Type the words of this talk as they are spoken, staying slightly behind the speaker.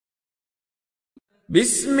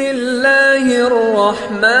بسم الله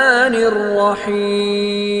الرحمن الرحيم.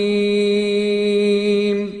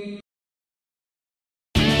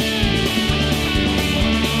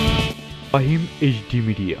 Fahim HD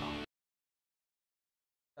Media.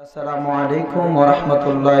 السلام عليكم ورحمة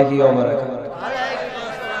الله وبركاته.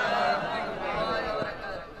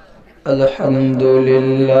 الحمد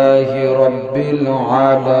لله رب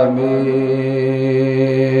العالمين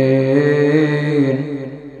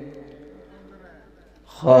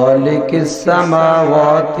خالق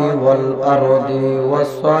السماوات والأرض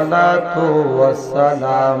والصلاة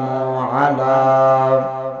والسلام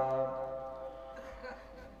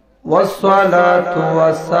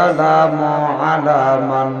على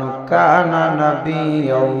من كان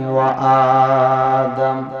نبيا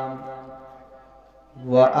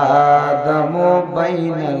وآدم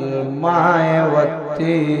بين الماء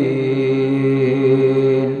والتين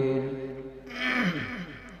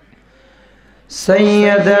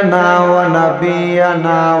سيدنا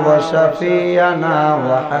ونبينا وشفينا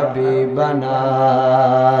وحبيبنا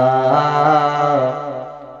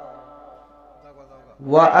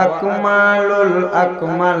وأكمل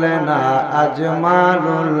الأكملنا أجمل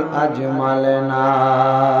الأجملنا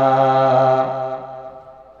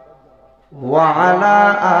وعلى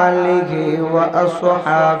آله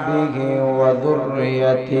وأصحابه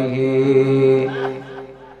وذريته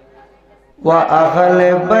وأهل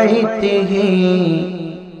بيته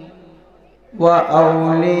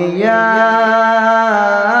وأولياء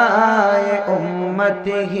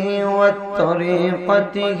أمته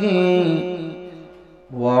وطريقته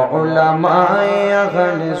وعلماء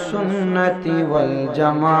أهل السنة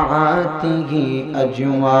والجماعة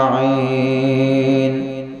أجمعين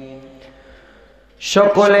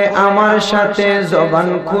সকলে আমার সাথে জবান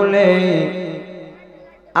খুলে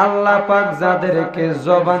আল্লাহ পাক যাদেরকে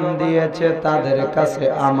জবান দিয়েছে তাদের কাছে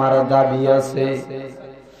আমার দাবি আছে,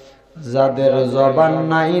 যাদের জবান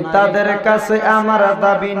নাই তাদের কাছে আমার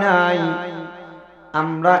দাবি নাই।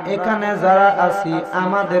 আমরা এখানে যারা আছি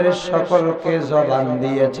আমাদের সকলকে জবান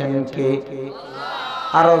দিয়েছেন কে?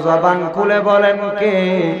 আরো জবান খুলে বলেন কে?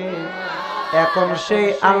 এখন সেই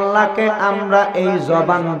আল্লাহকে আমরা এই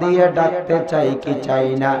জবান দিয়ে ডাকতে চাই কি চাই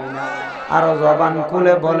না? আরো জবান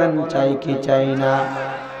খুলে বলেন চাই কি চাই না?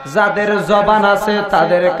 যাদের জবান আছে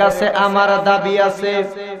তাদের কাছে আমার দাবি আছে,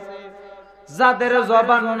 যাদের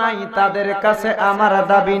জবান নাই তাদের কাছে আমার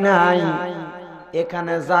দাবি নাই।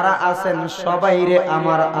 এখানে যারা আছেন সবাইরে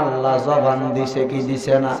আমার আল্লাহ জবান দিছে কি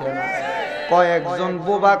দিছে না? কয়েকজন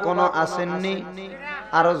বোবা কোনো আসেননি?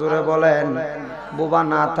 আরো জোরে বলেন। বোবা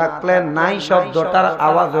না থাকলে নাই শব্দটার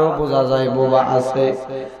আওয়াজেও বোঝা যায় বোবা আছে।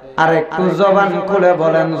 আর একটু জবান খুলে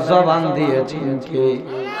বলেন জবান দিয়েছেন কে?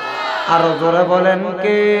 আরো জোরে বলেন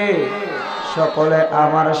কে? সকলে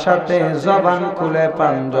আমার সাথে জবান খুলে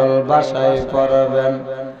প্রাঞ্জল ভাষায় পড়বেন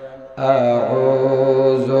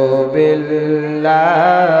আউযু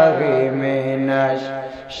বিল্লাহি মিনাশ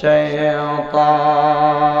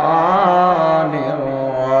শাইতানির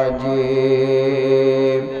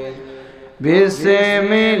রাজিম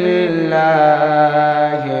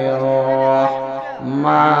বিসমিল্লাহির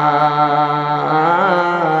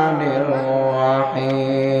রাহমানির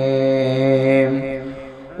রাহিম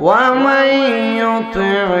ওয়া মান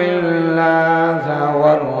ইউতি'িল্লাহা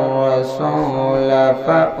ওয়ার রাসূলা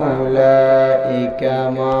ফাউলাইকা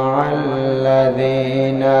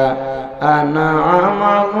মা'আল্লাযীনা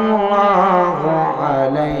আন'আমা আল্লাহু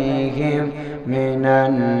আলাইহিম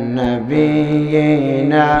মিনান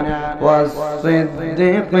নাবিয়্যিনা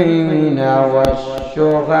ওয়াস-সিদ্দীকিনা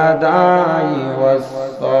ওয়াশ-শুহাদা'i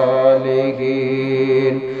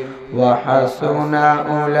ওয়াস-সালিহিন ওয়া হাসুনা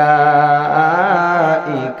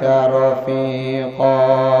উলাইকা রাফীকা।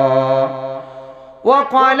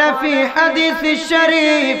 وقال في حديث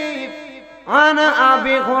الشريف عن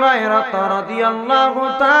أبي هريرة رضي الله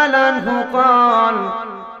تعالى عنه قال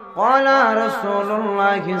قال رسول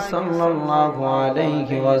الله صلى الله عليه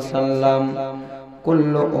وسلم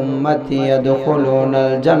كل أمتي يدخلون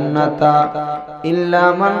الجنة إلا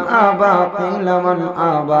من أبى قيل من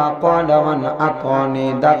أبى قال من أطاعني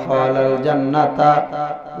دخل الجنة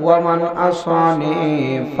ومن عصاني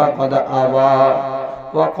فقد أبى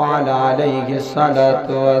وقال عليه الصلاة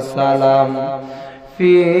والسلام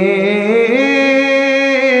في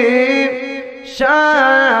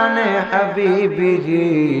شان حبيبه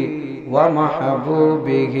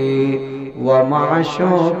ومحبوبه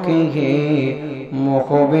ومعشوقه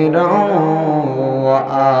مخبرا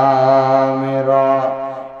وآمرا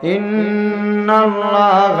إن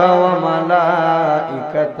الله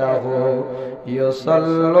وملائكته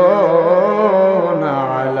يصلون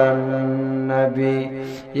على النبي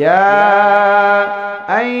يا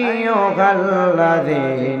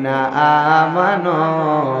আইয়ুহাল্লাযীনা আমানু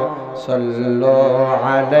সাল্লু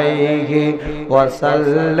আলাইহি ওয়া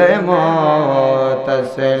সাল্লিমু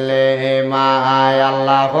তাসলিমা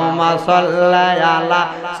আল্লাহুম্মা সাল্লি আলা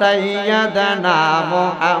সাইয়্যিদিনা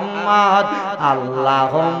মুহাম্মদ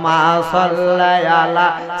আল্লাহুম্মা সাল্লি আলা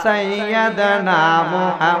সাইয়্যিদিনা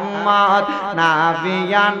মুহাম্মদ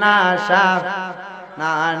নাবিয়ানা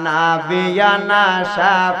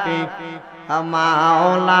শাফি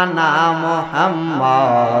মাওলানা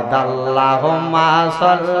মুহাম্মদ আল্লাহুম্মা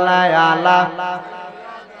সাল্লি আলা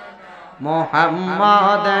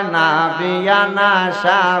মুহাম্মদ নাবিয়ানা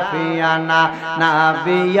শাফিয়ানা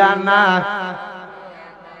নাবিয়ানা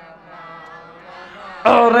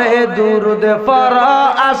ওরে দুরুদ পড়ো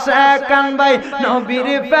আশিকান ভাই নবীর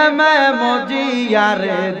প্রেমে মজিয়া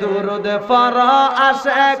রে দুরুদ পড়ো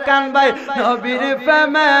আশিকান ভাই নবীর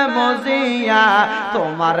প্রেমে মজিয়া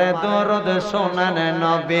তোমার দরুদ শোনেন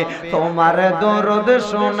নবী তোমার দরুদ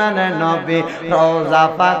শোনেন নবী রোজা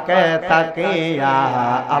পাকে তাকিয়া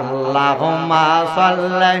আল্লাহুম্মা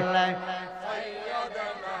সাল্লি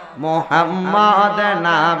মুহাম্মদ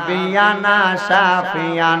নাবিয়ানা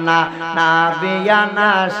শাফিয়ানা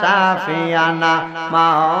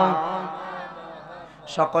মাও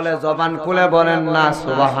সকলে জবান খুলে বলেন না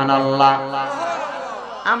সুবহানাল্লাহ।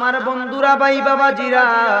 আমার বন্ধুরা ভাই বাবাজিরা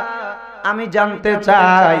আমি জানতে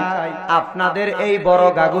চাই আপনাদের এই বড়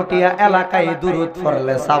গাগুটিয়া এলাকায় দুরূদ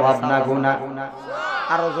পড়লে সওয়াব না গুনাহ?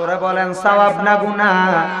 আরো জোরে বলেন সওয়াব না গুনাহ?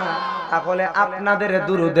 তাহলে আপনাদের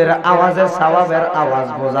দুরুদের আওয়াজে সওয়াবের আওয়াজ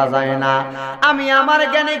বোঝা যায় না। আমি আমার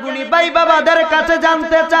জ্ঞানী গুণী ভাই বাবাদের কাছে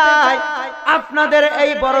জানতে চাই আপনাদের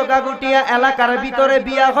এই বড় গাগুটিয়া এলাকার ভিতরে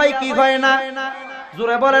বিয়া হয় কি হয় না?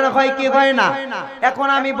 জোরে বলেন হয় কি হয় না? এখন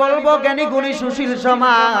আমি বলবো জ্ঞানী গুণী সুশীল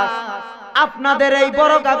সমাজ আপনাদের এই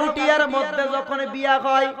বড় গাগুটিয়ার মধ্যে যখন বিয়া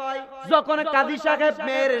হয় যখন কাজী সাহেব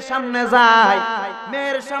মেয়ের সামনে যায়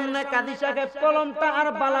মেয়ের সামনে কাজী সাহেব কলমটা আর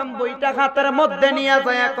বালাম বইটা হাতের মধ্যে নিয়ে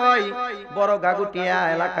যায় কয় বড় গাগুটিয়া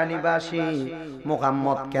এলাকা নিবাসী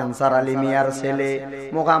মোহাম্মদ ক্যান্সার আলী মিয়ার ছেলে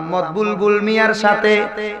মোহাম্মদ বুলবুল মিয়ার সাথে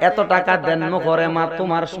এত টাকা দেন করে মা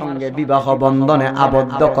তোমার সঙ্গে বিবাহ বন্ধনে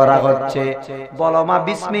আবদ্ধ করা হচ্ছে। বলো মা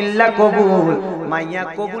বিসমিল্লাহ কবুল। মাইয়া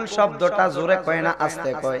কবুল শব্দটা জোরে কয় না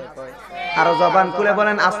আস্তে কয়? আরো জবান খুলে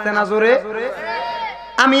বলেন আস্তে না জোরে?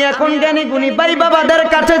 আমি এখন জ্ঞানী গুণী ভাই বাবাদের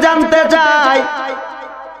কাছে জানতে চাই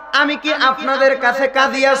আমি কি আপনাদের কাছে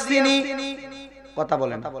কাজী আসছিনি? কথা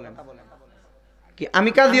বলেন কি আমি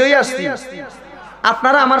কাজী হই আসছি?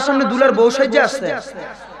 আপনারা আমার সামনে দুলার বউ সাজে আসছে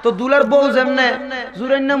তো দুলার বউ যেমনে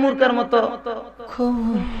জুরাইন্না মুরকার মতো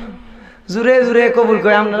জুরে জুরে কবুল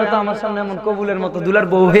কয় আপনারা তো আমার সামনে এমন কবুলের মতো দুলার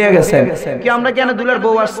বউ হয়ে গেছেন কি আমরা কেন দুলার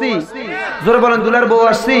বউ আসছি? জোরে বলেন দুলার বউ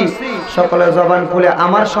আসছি। সকলে জবান খুলে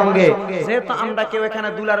আমার সঙ্গে যেহেতু আমরা কেউ এখানে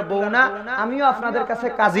দুলার বউ না আমিও আপনাদের কাছে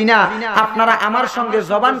কাজী না আপনারা আমার সঙ্গে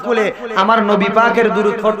জবান খুলে আমার নবী পাকের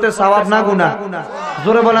দুরূদ পড়তে সওয়াব না গুনাহ?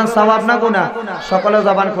 জোরে বলেন সওয়াব না গুনাহ? সকলে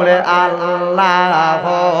জবান খুলে আল্লাহুম্মা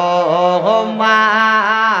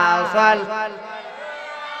সাল্লি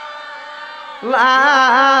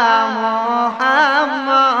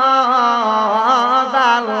মুহাম্মদ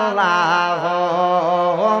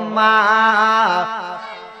আল্লাহুম্মা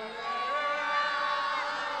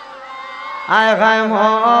আয়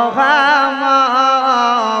মুহাম্মদ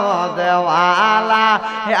ওয়ালা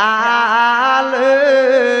আলি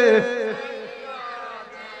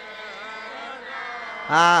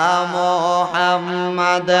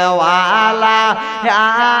মুহাম্মদ ওয়ালা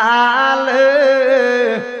আলি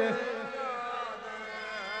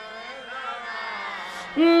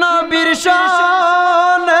নবীর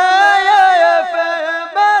শানে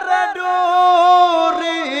প্রেমের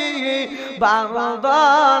ডোরি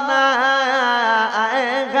বাঁধনা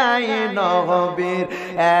গাই নবীর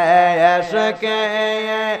এশকে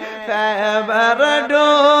প্রেমের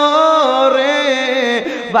ডোরি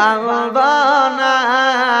বাঁধনা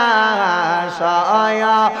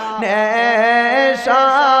শয়নে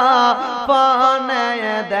স্বপ্নে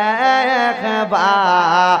দেখবা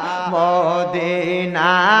মদিনায়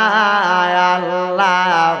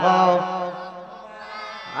আল্লাহুম্মা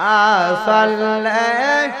সাল্লি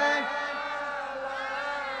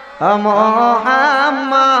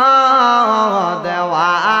মুহাম্মদ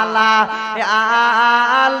ওয়ালা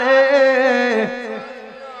আলি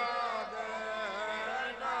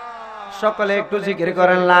সকলে একটু জিকির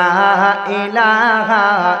করেন লা ইলাহা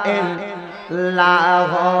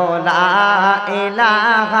ইল্লাল্লাহ লা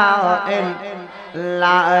ইলাহা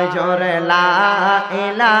ইল্লাল্লাহ জোরে লা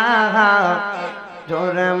ইলাহা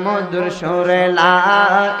জোরে মধুর সুরে লা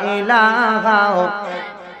ইলাহা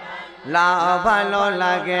লা ভালো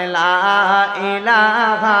লাগে লা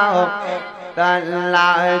ইলাহা লা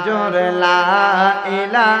জোরে লা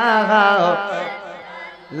ইলাহা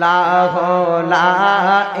লা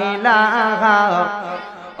ইলাহা।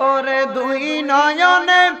 ওরে দুই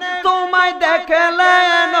নয়নে তোমায় দেখলে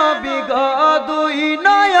নবী গো, দুই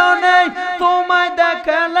নয়নে তোমায়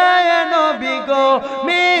দেখলে নবী গো,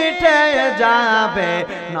 মিটে যাবে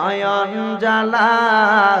নয়ন জ্বালা।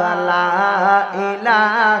 লা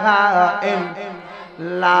ইলাহা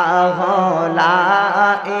ইল্লাল্লাহ লা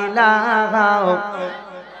ইলাহা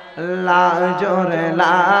লা জোরে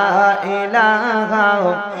লা ইলাহা।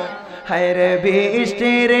 হায়রে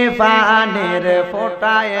বৃষ্টির পানির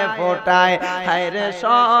ফোটায় ফোটায়, হায়রে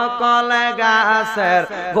সকল গাছের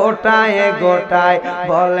গোটায় গোটায়,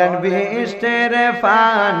 বলেন বৃষ্টির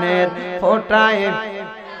পানির ফোটায়,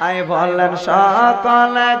 আই বলেন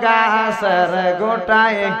সকল গাছের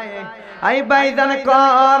গোটায়। আই বাইদান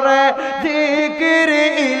করে জিকির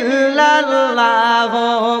ইল্লাল্লাহ,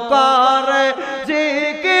 করে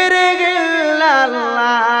জিকির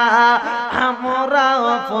ইল্লাল্লাহ, আমরাও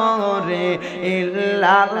পড়ে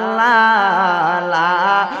ইল্লাল্লাহ। লা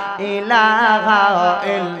ইলাহা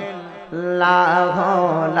ইল্লাল্লাহ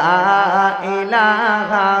লা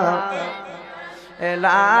ইলাহা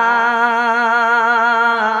লা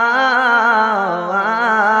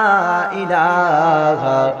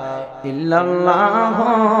ইলাহা ইল্লাল্লাহ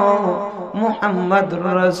মুহাম্মাদুর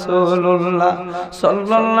রাসূলুল্লাহ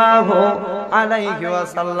সাল্লাল্লাহু আলাইহি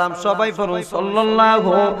ওয়াসাল্লাম। সবাই পড়ুন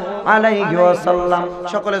সাল্লাল্লাহু আলাইহি ওয়াসাল্লাম।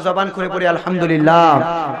 সকলে জবান করে পড়ি আলহামদুলিল্লাহ।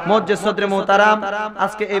 মুআজ্জিজ সদরে মুহতারাম,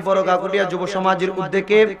 আজকে এই বড় গাকুটিয়া যুব সমাজের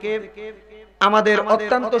উদ্যোগে আমাদের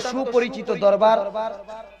অত্যন্ত সুপরিচিত দরবার,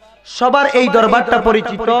 সবার এই দরবারটা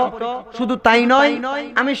পরিচিত, শুধু তাই নয়,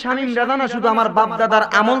 আমি শামীম রাজা না, শুধু আমার বাপ দাদার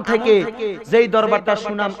আমল থেকে যেই দরবারটা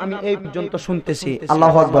সুনাম আমি এই পর্যন্ত শুনতেছি।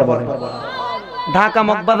 আল্লাহু আকবার বলেন। ঢাকা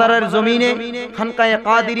মগবাজারের জমিনে খানকায়ে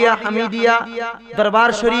কাদিরিয়া হামিদিয়া দরবার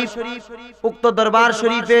শরীফ, উক্ত দরবার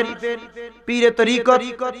শরীফের পীরে তরিকত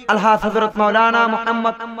আলহাজ হযরত মাওলানা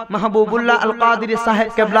মুহাম্মদ মাহবুবুল্লাহ আল কাদরি সাহেব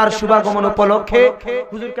কেবলার শুভাগমন উপলক্ষে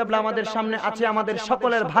হুজুর কেবলা আমাদের সামনে আছে। আমাদের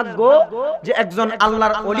সকলের ভাগ্য যে একজন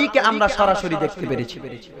আল্লাহর ওলিকে আমরা সরাসরি দেখতে পেরেছি।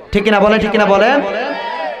 ঠিক না বলেন? ঠিক না বলেন?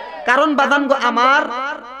 কারণ বাদানগো আমার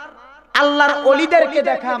আল্লাহর ওলিদেরকে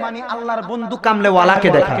দেখা মানে আল্লাহর বন্ধু কামলে ওয়ালাকে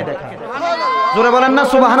দেখা। জোরে বলেন না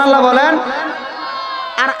সুবহানাল্লাহ বলেন।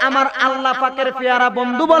 আর আমার আল্লাহ পাকের পেয়ারা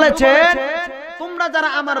বন্ধু বলেছেন, তোমরা যারা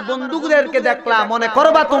আমার বন্ধুদেরকে দেখলা মনে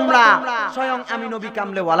করবা তোমরা স্বয়ং আমি নবী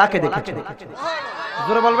কামলে ওয়ালাকে দেখেছো।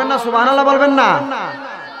 জোরে বলবেন না সুবহানাল্লাহ বলবেন না।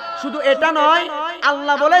 শুধু এটা নয়,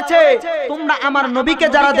 আল্লাহ বলেছে তোমরা আমার নবীকে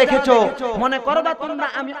যারা দেখেছো মনে করবা তোমরা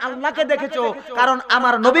আমি আল্লাহকে দেখেছো, কারণ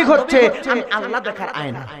আমার নবী হচ্ছে আমি আল্লাহ দেখার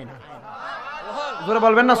আয়না। জোরে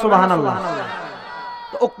বলবেন না সুবহানাল্লাহ।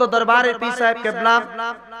 তো উক্ত দরবারের পীর সাহেব কেবলা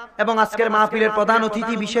এবং আজকের মাহফিলের প্রধান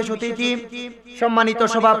অতিথি, বিশেষ অতিথি, সম্মানিত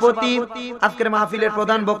সভাপতি, আজকের মাহফিলের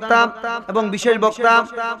প্রধান বক্তা এবং বিশেষ বক্তা,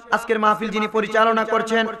 আজকের মাহফিল যিনি পরিচালনা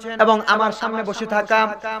করছেন এবং আমার সামনে বসে থাকা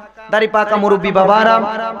দাড়ি পাকা মুরব্বী বাবারা,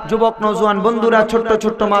 যুবক নওজোয়ান বন্ধুরা, ছোট্ট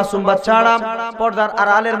ছোট্ট মাসুম বাচ্চারা, পর্দার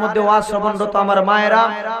আড়ালের মধ্যে ওয়াজ শ্রবণরত আমার মায়েরা,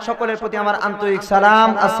 সকলের প্রতি আমার আন্তরিক সালাম।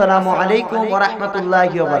 আসসালামু আলাইকুম ওয়া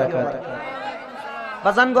রাহমাতুল্লাহি ওয়া বারাকাতুহু।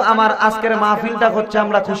 বাজানগো আমার আজকের মাহফিলটা হচ্ছে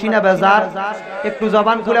আমরা খুশি না বেজার? একটু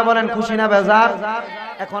জবান খুলে বলেন খুশি না বেজার?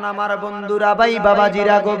 এখন আমার বন্ধুরা, ভাই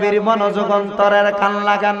বাবাজিরা, গভীর মনোযোগ অন্তরের কান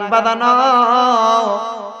লাগান বাদানো।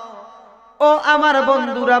 ও আমার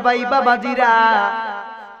বন্ধুরা, ভাই বাবাজিরা,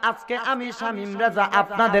 আজকে আমি শামীম রাজা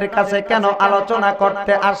আপনাদের কাছে কেন আলোচনা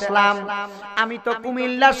করতে আসলাম? আমি তো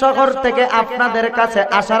কুমিল্লা শহর থেকে আপনাদের কাছে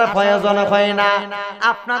আসার প্রয়োজন হয় না।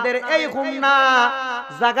 আপনাদের এই খুলনা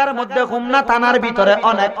জায়গার মধ্যে, খুলনা থানার ভিতরে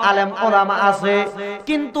অনেক আলেম ওলামা আছে,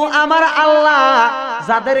 কিন্তু আমার আল্লাহ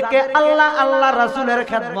যাদেরকে আল্লাহ আল্লাহ রাসূলের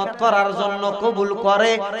খেদমত করার জন্য কবুল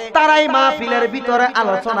করে তারাই মাহফিলের ভিতরে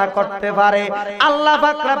আলোচনা করতে পারে। আল্লাহ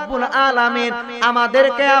পাক রব্বুল আলামিন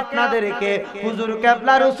আমাদেরকে আপনাদেরকে হুজুর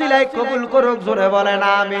কেবলার উসিলায় কবুল করুক। জোরে বলেন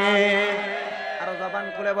আমিন। আর জবান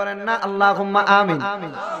খুলে বলেন না আল্লাহুম্মা আমিন।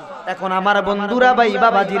 এখন আমার বন্ধুরা, ভাই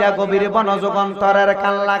বাবাজিরা, গভীর মনোযোগ অন্তরের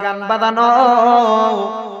কান লাগান বাদানো।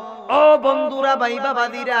 ও বন্ধুরা, ভাই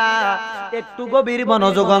বাবাজিরা, একটু গভীর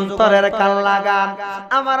মনোযোগ অন্তরের কান লাগান।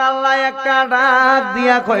 আমার আল্লাহ একটা ডাক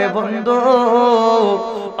দিয়া কয়, বন্ধু,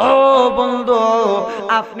 ও বন্ধু,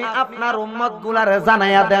 আপনি আপনার উম্মত গুলারে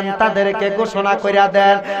জানাইয়া দেন, তাদেরকে ঘোষণা কইরা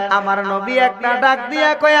দেন। আমার নবী একটা ডাক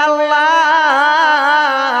দিয়া কয়, আল্লাহ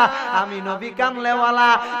আমি নবী কামলেওয়ালা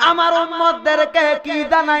আমার উম্মতদেরকে কি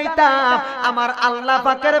জানাইতাম। আমার আল্লাহ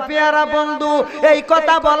পাকের পেয়ারা বন্ধু এই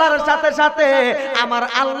কথা বলার সাথে সাথে আমার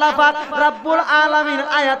আল্লাহ পাক রব্বুল আলামিন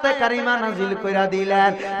আয়াতে কারিমা নাজিল কইরা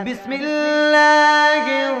দিলেন,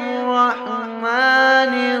 বিসমিল্লাহির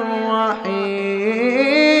রহমানির রহিম।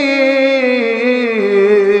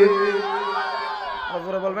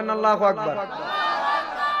 আল্লাহ বলবেন আল্লাহু আকবার।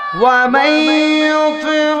 ومن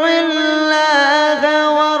يطع الله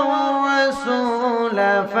والرسول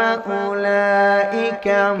فأولئك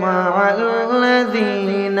مع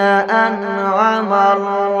الذين أنعم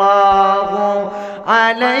الله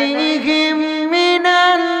عليهم من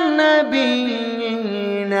النبيين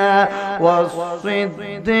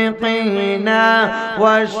والصديقين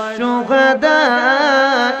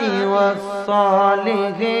والشهداء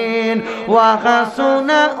والصالحين وحسن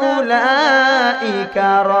أولئك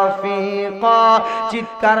رفيقا।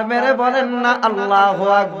 চিৎকার মেরে বলেন না আল্লাহু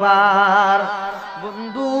আকবার।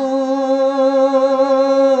 বন্ধু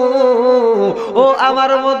ও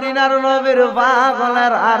আমার মদিনার নবীর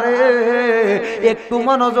পাগলের, আরে একটু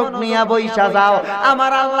মনোযোগ নিয়ে বইসা যাও।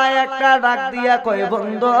 আমার আল্লাহ একটা ডাক দিয়া কয়,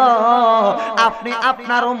 বন্ধু আপনি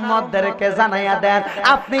আপনার উম্মতদেরকে জানাইয়া দেন,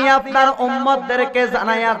 আপনি আপনার উম্মতদেরকে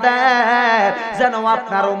জানাইয়া দেন যেন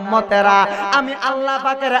আপনার উম্মতেরা, আমি আল্লাহ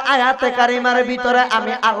পাকের আয়াতে কারিমার ভিতরে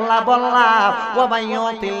আমি আল্লাহ বললাম, ওয়া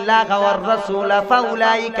মাইয়ুতিল্লাহা ওয়ার রাসূলা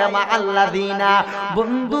ফাউলাইকা মাআল্লাযিনা।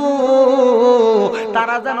 বন্ধু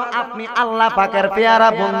তারা যেন আপনি আল্লাহ পাকের পেয়ারা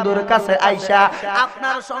বন্ধুর কাছে আইসা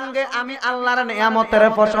আপনার সঙ্গে আমি আল্লাহর নিয়ামতের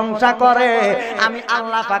প্রশংসা করে, আমি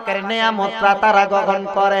আল্লাহ পাকের নিয়ামতরা তারা গ্রহণ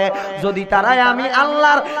করে। যদি তারা আমি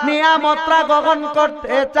আল্লাহর নিয়ামতরা গ্রহণ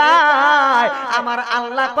করতে চায়, আমার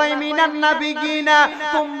আল্লাহ কয় মিনান নাবিয়িনা,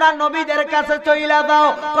 তোমরা নবীদের কাছে চইলা দাও।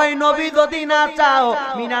 কয় নবী যদি না চাও,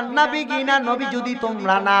 মিনান নাবিয়িনা নবী যদি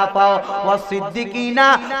তোমরা না পাও, ওয়াস সিদ্দিকিনা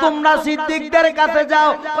তোমরা সিদ্দিকদের কাছে যাও।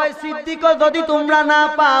 কয় সিদ্দিকও যদি তোমরা না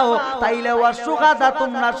পাও, তাইলে ওয়াস শুহাদা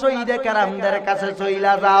তোমরা শহীদে কেরামদের কাছে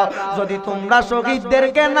চইলা যাও। যদি তোমরা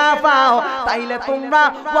শহীদদেরকে না পাও, তাইলে তোমরা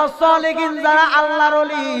ওয়াস সালিহিন যারা আল্লাহর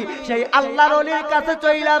ওলি, সেই আল্লাহর ওলির কাছে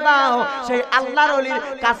চইলা যাও। সেই আল্লাহর ওলির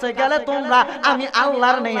কাছে গেলে তোমরা আমি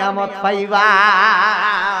আল্লাহর নিয়ামত পাইবা।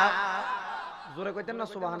 জোরে কইতেন না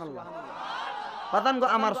সুবহানাল্লাহ। বাদানগো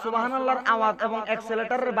আমার সুবহানাল্লাহর আওয়াজ এবং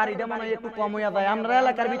এক্সেলেটরের বাড়িটা মনে হয় একটু কম হইয়া যায়। আমরা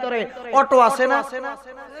এলাকার ভিতরে অটো আছে না,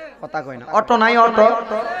 কথা কই না, অটো নাই, অটো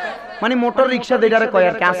মানে মোটর রিকশা যেটারে কয়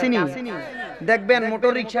আর কি, আসেনি দেখবেন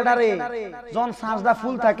মোটর রিকশাটারে যখন সাঁজদা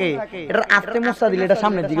ফুল থাকে, এটার আস্তে মুছা দিলে এটা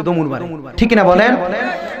সামনের দিকে দমুর মারে, ঠিক না বলেন?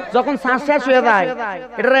 যখন সাঁজ শেষ হয়ে যায়,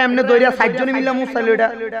 এটারে এমনি দইরা 60 জনে মিলে মুছাইলো, এটা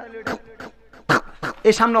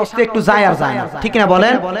এই সামনে অস্তে একটু যায় আর যায় না, ঠিক না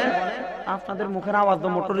বলেন? আপনাদের মুখের আওয়াজ তো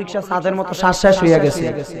মোটর রিকশা সাজের মতো শ্বাস শেষ হয়ে গেছে।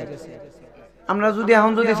 আমরা যদি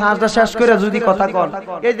এখন যদি শ্বাসটা শেষ করে যদি কথা কন,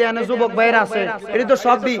 এই যে এনে যুবক ভাইরা আছে, এটি তো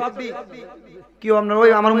সবই কি আপনার ওই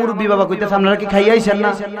আমার মুরব্বী বাবা কইতেছে, আপনারা কি খাইয়াইছেন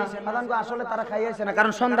না? আসলে তারা খাইয়াইছে না,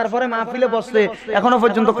 কারণ সন্ধ্যার পরে মাহফিলে বসতে এখনো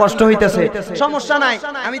পর্যন্ত কষ্ট হইতেছে। সমস্যা নাই,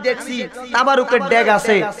 আমি দেখছি তাবারুকের ড্যাগ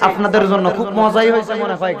আছে আপনাদের জন্য, খুব মজাই হয়েছে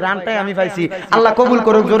মনে হয়, গ্রান্টটাই আমি পাইছি। আল্লাহ কবুল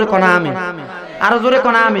করুক, জোরে কোনা আমিন, আরো জোরে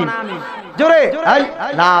কোনা আমিন, জোরে আল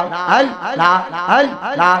লা আল লা আল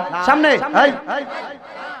লা, সামনে আল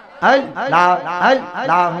আল লা আল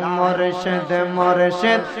লা। মুর্শিদ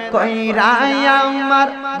মুর্শিদ কইরা আমার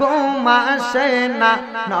ঘুমাসে না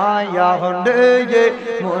নয়নে,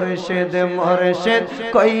 মুর্শিদ মুর্শিদ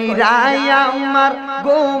কইরা আমার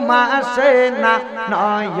ঘুমাসে না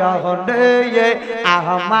নয়নে,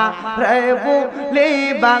 আমারে বলি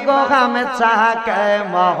বাগো আমি চাকে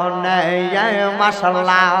মনে,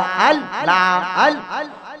 মাশাআল্লাহ আল লা আল,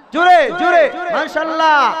 জোরে জোরে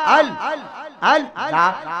মাশাআল্লাহ আল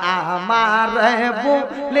আল্লাহ। আমারে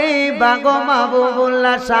বলি বাগো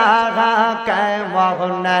মাহবুবুল্লাহ শাহ কে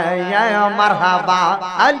মনে, মারহাবা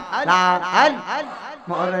আল্লাহ আল।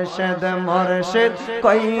 মুর্শিদ মুর্শিদ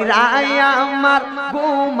কইরা আমার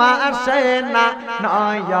ঘুমাসে না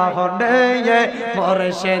নয়নে,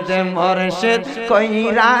 মুর্শিদ মুর্শিদ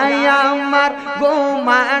কইরা আমার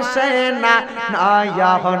ঘুমাসে না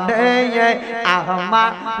নয়নে,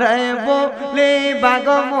 আমারে বলি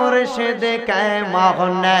বাগো মুর্শিদ কে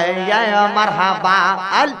মনে, মারহাবা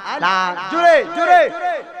আল্লাহ। জোরে জোরে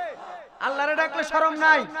আল্লাহরে ডাকলে শরম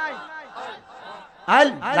নাই,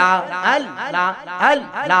 আল্লাহ আল্লাহ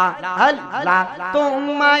আল্লাহ আল্লাহ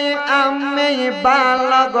তোমায় আমি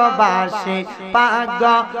ভালোবাসি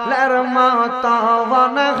পাগলের মতো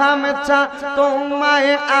গামছা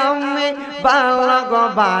তোমায় আমি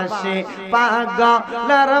ভালোবাসি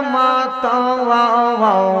পাগলের মতো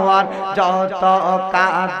যত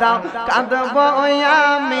কাঁদাও কাঁদব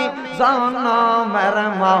আমি জনমের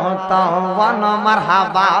মতো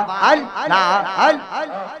মারহাবা আল্লাহ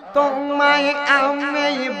আল্লাহ তোমায় আমি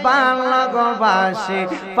ভালোবাসি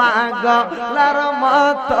পাগলের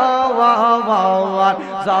মতো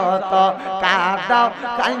যত কাঁদাও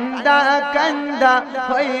কান্দা কান্দা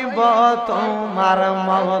হইব তোমার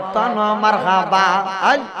মতন মারহাবা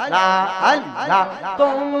আল্লাহ আল্লাহ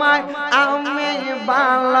তোমায় আমি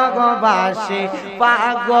ভালোবাসি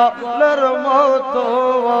পাগলের মতো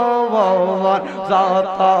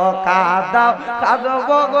যত কাঁদাও কাঁদব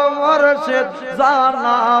গো মুর্শিদ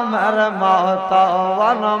জনমের মতো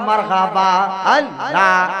মারহাবা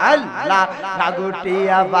আল্লাহ আল্লাহ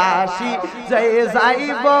গাগুটিয়া বাসি যে যাই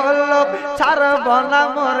বল ছাড়ব না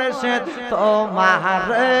মুর্শিদ তোমার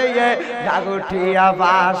গাগুটিয়া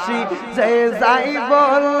বাসি যে যাই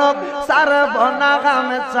বল ছাড়ব না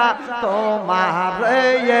গামছা তোমার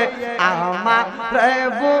আমার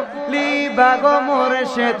বলিবা গো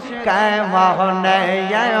মুর্শিদ কেমনে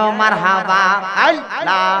মারহাবা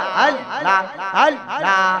আল্লাহ আল্লাহ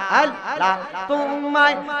আল্লাহ আল্লাহ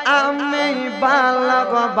তোমায় আমি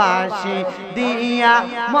ভালোবাসি দিয়া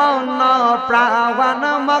মন প্রাণ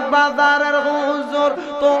মগবাজারের হুজুর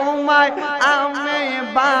তোমায় আমি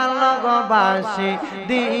ভালোবাসি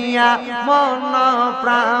দিয়া মন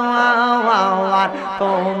প্রাণ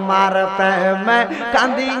তোমার প্রেমে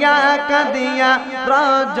কাঁদিয়া কাঁদিয়া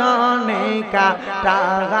রজনীকা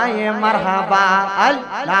টাগায় মারহাবা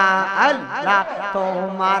আল্লাহ আল্লাহ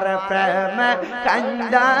তোমার প্রেমে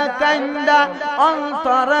কান্দা কান্দা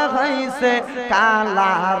অন্তর হইছে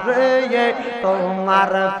কালা রে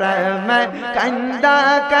তোমার প্রেমে কান্দা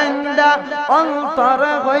কান্দা অন্তর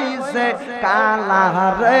হইছে কালা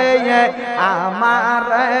রে আমার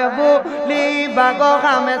বলিবা গো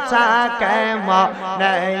গামছা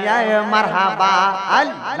কেমনে মারহাবা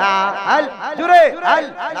আল্লাহ আল্লাহ জুরে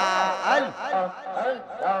আল্লাহ আল্লাহ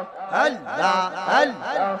আল্লাহ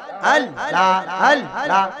আল্লাহ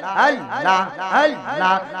আল্লাহ আল্লাহ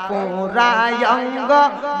আল্লাহ পুরায়ঙ্গ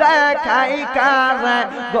দেখাই কার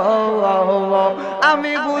গো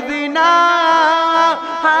আমি বুঝি না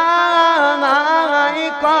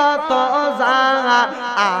কত জাগা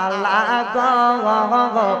আল্লাহ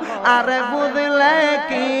গো আরে বুঝলে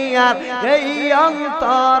কি আর এই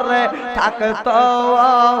অন্তরে থাকতো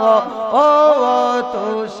ও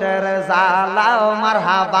তুষের জালাও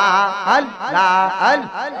মারহাবা আল্লাহ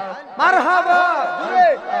আল্লাহ মারহাবা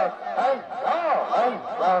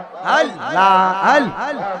আল্লাহ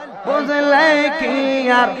আল্লাহ বুঝলে কি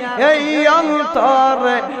আর এই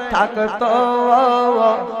অন্তরে থাকতো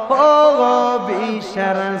ও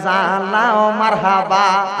বিশের জালাও মারহাবা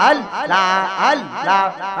আল্লাহ আল্লাহ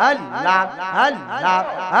আল্লাহ আল্লাহ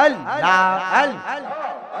আল্লাহ আল্লাহ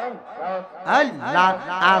আল্লাহ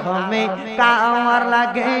আহমে কাওয়ার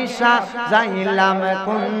লাগেশা যাইলাম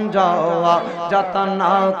কুঞ্জ যতন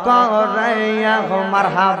করে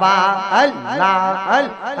মারহাবা আল্লাহ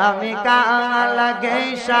আমি কাওয়ার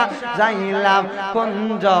লাগেশা যাইলাম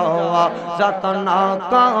কুঞ্জ যতন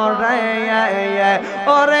করে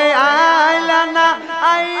ওরে আইলা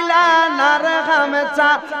না রে গামছা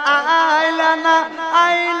আইলা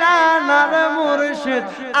না রে মুর্শিদ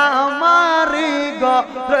আমারি গো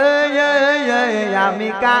আমি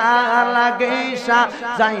কার লাগেশা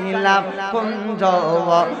যাইলাম কুঞ্জ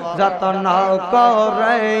যতন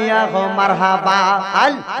করে মারহাবা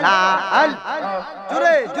আল্লাহ আল্লাহ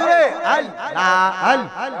জুরে জুরে আল্লাহ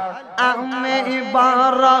আল্লাহ আমি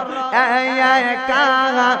বড় একা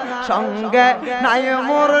সঙ্গে নাই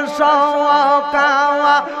মোর সওয়া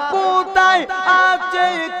কোথায় আছে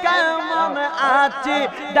কেমন আছে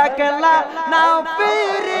ডাকলা না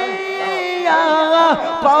ফিরিয়া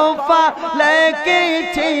কফা লেকি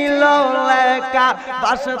ছিল লেখা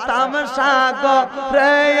বাসতাম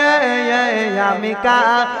সাগরে আমি কা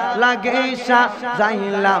লাগেশা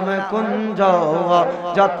যাইলাম কুঞ্জ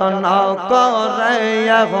যতন করে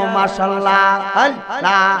মাশাআল্লাহ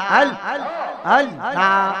আল্লাহ আল্লাহ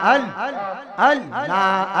আল্লাহ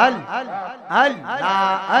আল্লাহ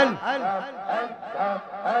আল্লাহ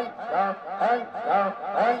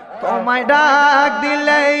তোমায় ডাক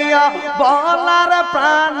দিলে বলার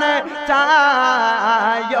প্রাণ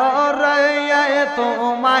চায় রে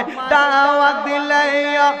তোমায় ডাক দিলে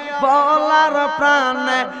বলার প্রাণ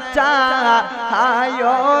চায়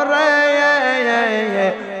রে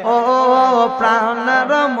ও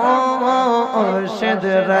প্রাণের মুর্শিদ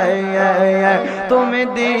রে তুমি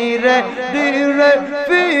ধীরে ধীরে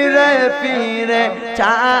ফিরে ফিরে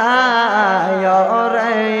চায়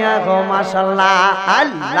রে গো মাশাআল্লাহ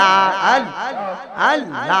আল্লাহ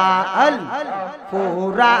আল্লাহ আল্লাহ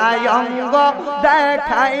পুরা অঙ্গ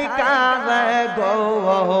দেখাই কারে গো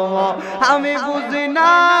আমি বুঝি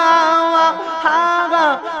না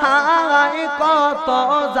হাই কত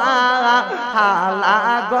জাগা হালা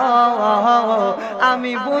গো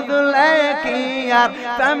আমি বুঝলে কি আর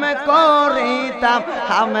প্রেম করিতাম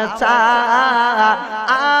আমি চা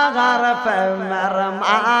আগার প্রেমের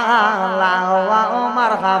মালা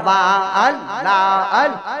মারহাবা আল্লাহ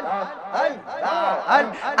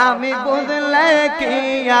আমি বুঝলে কি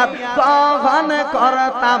আর কখন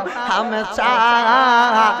করতাম আমি চা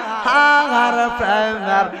আগার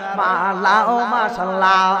প্রেমের মালা ও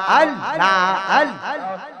মাশাআল্লাহ আল্লাহ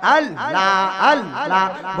আল্লাহ আল্লাহ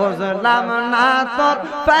বুঝলাম না তোর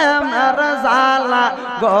প্রেমের জালা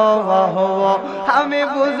গো আমি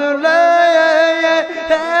বুঝলে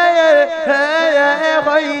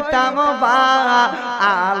হইতাম বা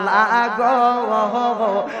আলা গো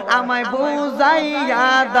আমায় বুঝাইয়া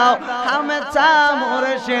দাও আমি চা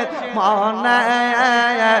মুর্শিদ মনে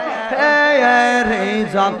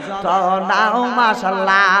রিজম তো নাও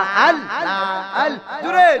মাশাআল্লাহ আল্লাহ আল্লাহ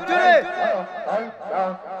জুড়ে জুড়ে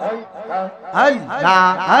আল্লাহ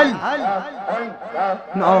আল্লাহ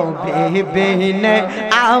নবী বিনে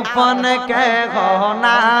আপন কে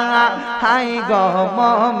গনা হাই গো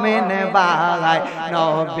মুমিন বাই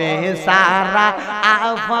নবী সারা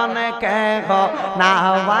আপন কে গনা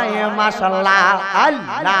ভাই মাশাআল্লাহ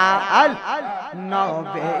আল্লাহ আল্লাহ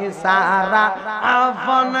নবী সারা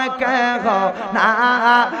আপন কে গনা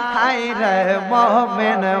হাই রে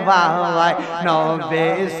মুমিন বাই নবী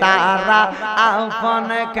সারা আপন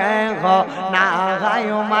কে গনা ভাই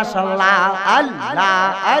মাশাআল্লাহ আল্লাহ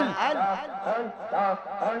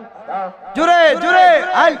জুড়ে জুড়ে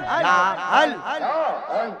আল্লাহ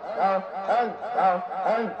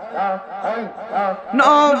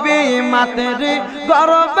নবী মাতৃ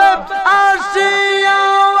গর্বে আসিয়া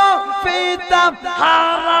পিতা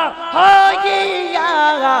হারা হইয়া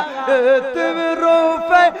তুমি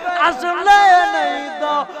রূপে আসলে নেই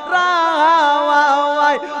তো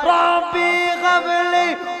রাওয়াই রবি গাবলি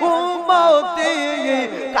উম্মতি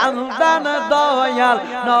কান্দান দয়াল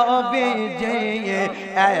নবীজি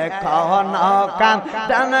এখন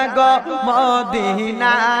কান্দান গো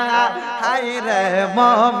মদিনা হাই রে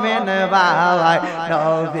মুমিন ভাই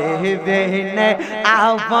নবী বিনে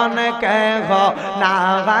আপন কে গো না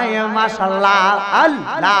ভাই মাশাআল্লাহ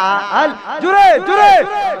আল্লাহ আল্লাহ জুড়ে জুড়ে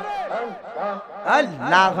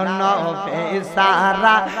আল্লাহ নবী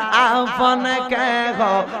সারা আপন কে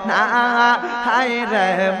গো না হাই রে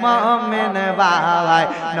মুমিন ভাই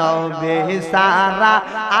নবী সারা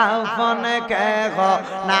আপন কে গো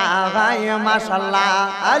না ভাই মাশাআল্লাহ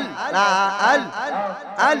আল্লাহ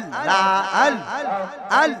আল্লাহ আল্লাহ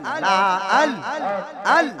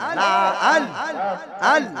আল্লাহ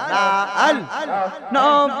আল্লাহ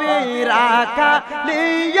নবী রাখা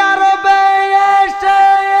লিয়ার বেশে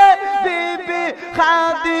বিবি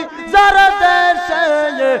খাদি জারদেশে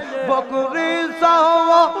বকরি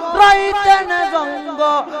সও রাইতেন গঙ্গ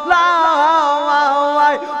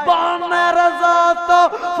লাওয়াই বনের যত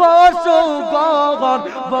পশু গগন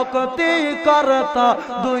বকতি করত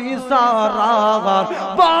দুই সরগন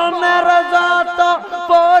বনের যত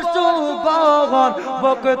পশু গগন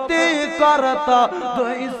বকতি করত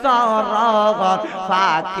দুই সরগন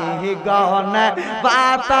পাখি গনে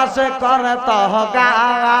বাতাস করত গা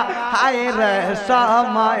হাই রে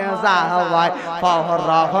সময় যাওয়াই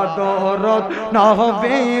পরহ দরুদ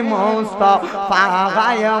নবী মুস্তাফা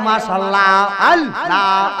গায় মাশাআল্লাহ আল্লাহ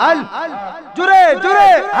আল্লাহ জুড়ে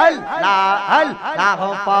জুড়ে আল্লাহ আল্লাহ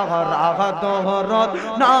পরহ দরুদ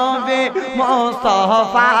নবী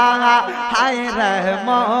মুস্তাফা হাই রে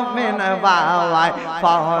মুমিন বাওয়াই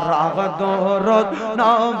পরহ দরুদ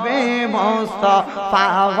নবী মুস্তাফা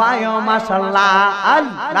গায় মাশাআল্লাহ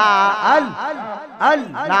আল্লাহ আল্লাহ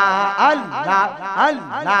আল্লাহ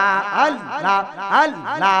আল্লাহ আল্লাহ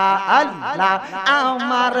আল্লাহ আল্লাহ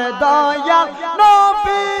আমার দয়া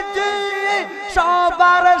নবীজি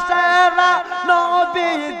সবার সেরা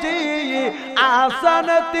নবীজি আসন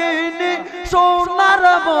তিনি সোনার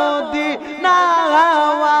মদিনা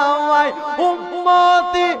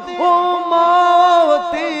উম্মতি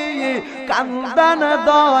উম্মতি কান্দান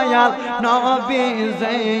দয়াল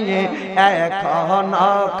নবীজি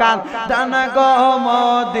এখনো কান্দান গো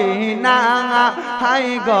মদিনা হাই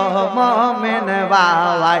গো মোমেন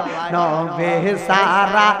বাবাই নবী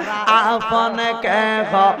সারা আপন কে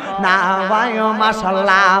গো না ভাই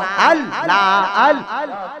মাশাআল্লাহ আল্লাহ আল্লাহ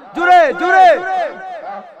জুড়ে জুড়ে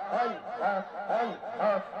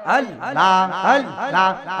আল্লাহ আল্লাহ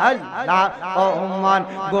আল্লাহ ও মন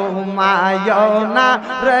ঘুমায়ো না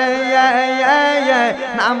রে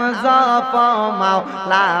নাম জপমাও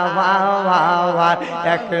লাওয়া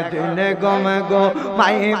একদিন গম গো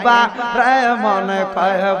মাইবা রে মন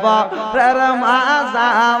কইব রে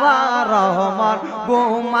মাজাওয়া রহমান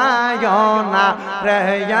ঘুমায়ো না রে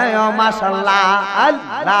মাশাআল্লাহ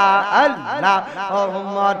আল্লাহ আল্লাহ ও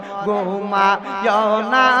মন ঘুমায়ো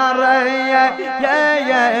না রে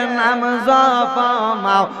নাম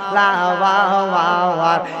জপমাও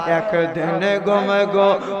লাওয়া একদিন গম গো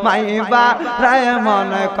মাইবা রে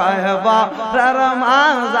মন কইব রে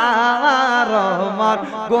মাজাওয়া রহমান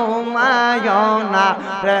ঘুমায়ো না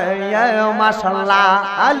রে মাশাআল্লাহ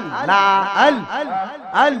আল্লাহ আল্লাহ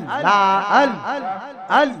আল্লাহ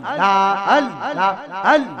আল্লাহ আল্লাহ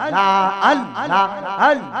আল্লাহ আল্লাহ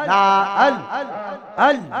আল্লাহ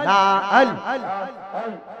আল্লাহ আল্লাহ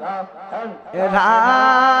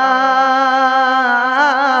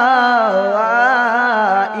লা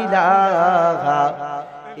ইলাহা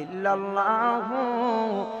ইল্লাল্লাহ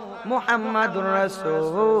মুহাম্মাদুর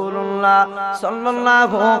রাসূলুল্লাহ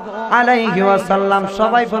সাল্লাল্লাহু আলাইহি ওয়াসাল্লাম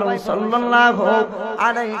সবাই বলুন সাল্লাল্লাহু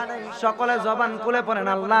আলাইহি সকলে জবান খুলে পড়েন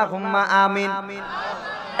আল্লাহুম্মা আমিন।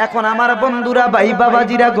 এখন আমার বন্ধুরা ভাই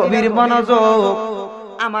বাবাজিরা গভীর মনোযোগ,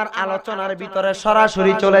 আমার আলোচনার ভিতরে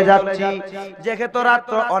সরাসরি চলে যাচ্ছি। যেহেতু রাত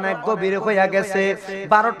অনেক গভীর হইয়া গেছে,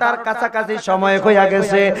 12টার কাছাকাছি সময় হইয়া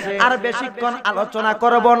গেছে, আর বেশিক্ষণ আলোচনা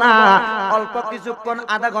করব না, অল্প কিছুক্ষণ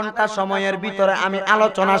আধা ঘন্টা সময়ের ভিতরে আমি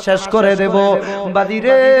আলোচনা শেষ করে দেব।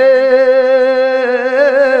 বাদিরে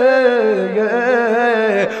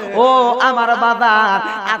ও আমার বাবার,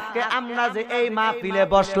 আজকে আমরা যে এই মাহফিলে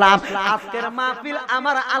বসলাম, আজকের মাহফিল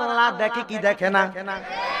আমার আল্লাহ দেখে কি দেখে না?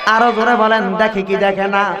 আরো জোরে বলেন, দেখে কি দেখে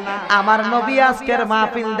না? আমার নবী আজকের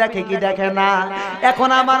মাহফিল দেখে কি দেখে না? এখন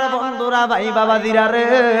আমার বন্ধুরা ভাই বাবাজিরা রে,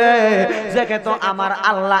 যেহেতু আমার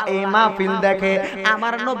আল্লাহ এই মাহফিল দেখে,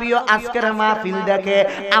 আমার নবীও আজকের মাহফিল দেখে,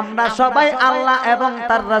 আমরা সবাই আল্লাহ এবং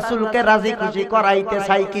তার রাসূলকে রাজি খুশি করাইতে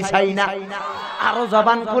চাই কি চাই না? আরো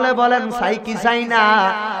জবান খুলে বলেন, চাই কি চাই না?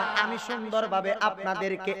 আমি সুন্দরভাবে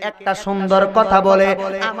আপনাদেরকে একটা সুন্দর কথা বলে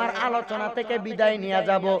আমার আলোচনা থেকে বিদায় নিয়ে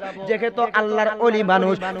যাব। যেহেতু আল্লাহর ওলি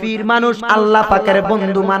মানুষ, পীর মানুষ, আল্লাহ পাকের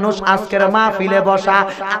বন্ধু মানুষ আজকের মাহফিলে বসা,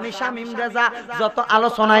 আমি শামীম রেজা যত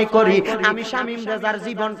আলোচনাই করি, আমি শামীম রেজার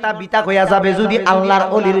জীবনটা বিতা হইয়া যাবে যদি আল্লাহর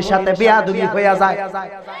ওলির সাথে বেয়াদবি হইয়া যায়।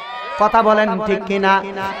 কথা বলেন ঠিক কিনা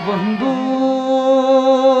বন্ধু?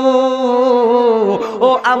 ও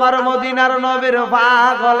আমার মদিনার নবীর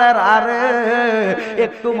পাগলের আরে,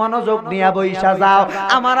 একটু মনোযোগ নিয়ে বইসা যাও।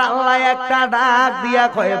 আমার আল্লাহ একটা ডাক দিয়া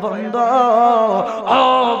কয়, বন্ধু ও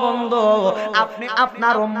বন্ধু, আপনি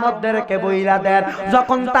আপনার উম্মতদেরকে বইলা দেন,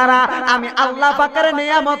 যখন তারা আমি আল্লাহ পাকের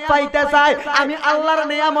নিয়ামত পাইতে চায়, আমি আল্লাহর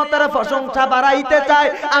নিয়ামতের প্রশংসা বাড়াইতে চাই,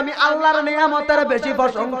 আমি আল্লাহর নিয়ামতের বেশি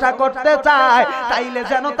প্রশংসা করতে চাই, তাইলে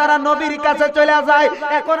যেন তারা নবীর কাছে চলে যায়।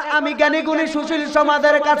 এখন আমি জ্ঞানী গুণী সুশীল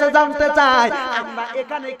সমাজের কাছে জানতে চাই, আমরা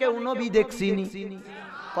এখানে কেউ নবী দেখছিনি?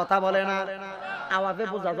 কথা বলে না, আওয়াজে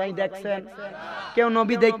বোঝা যায় দেখছেন? কেউ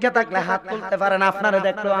নবী দেখতে থাকলে হাত তুলতে পারেন, আপনারা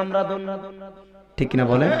দেখলেও আমরা ঠিক না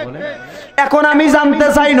বলে? এখন আমি জানতে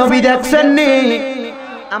চাই, নবী দেখছেন নি?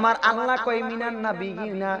 আমার আল্লাহ কই মিনান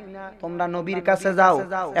নাবিয়িনা, তোমরা নবীর কাছে যাও।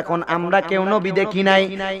 এখন আমরা কেউ নবী দেখি নাই।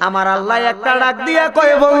 আমার আল্লাহ একটা ডাক দিয়া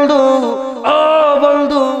কয়, বন্ধু ও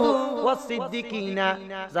বন্ধু, সিদ্দিকিনা,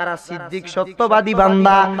 যারা সিদ্দিক সত্যবাদী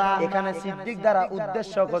বান্দা, এখানে সিদ্দিক দ্বারা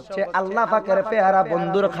উদ্দেশ্য হচ্ছে আল্লাহ পাকের পেয়ারা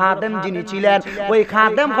বন্ধুর খাদেম যিনি ছিলেন, ওই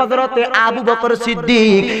খাদেম হযরতে আবু বকর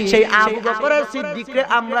সিদ্দিক। সেই আবু বকর সিদ্দিককে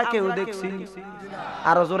আমরা কেউ দেখছি?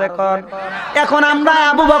 আরো জোরে কোন। এখন আমরা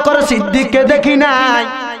আবু বকর সিদ্দিককে দেখি নাই।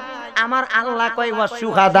 আমার আল্লাহ কয়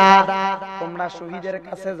ওয়াসুহাদা, তোমরা শহীদের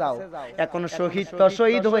কাছে যাও। এখন শহীদ তো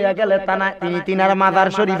শহীদ হয়ে গেলে তানা তিনার মাজার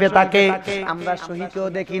শরীফে থাকে, আমরা শহীদকেও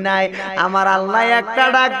দেখি নাই। আমার আল্লাহ একটা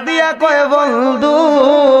ডাক দিয়া কয়, বন্ধু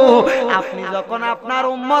আপনি যখন আপনার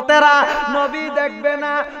উম্মতেরা নবী দেখবে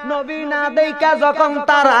না, নবী না দেইকা যখন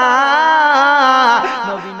তারা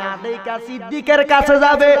নবী না দেইকা সিদ্দিকের কাছে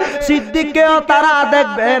যাবে, সিদ্দিককেও তারা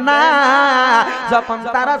দেখবে না। যখন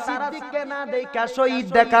তারা সিদ্দিককে না দেইকা শহীদ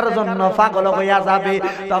দেখার জন্য পাগল হইয়া যাবে,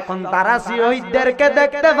 তখন তারা শহীদদেরকে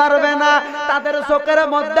দেখতে পারবে না, তাদের চোখের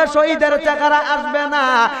মধ্যে শহীদের চেহারা আসবে না।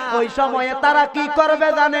 ওই সময়ে তারা কি করবে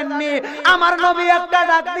জানেননি? আমার নবী একটা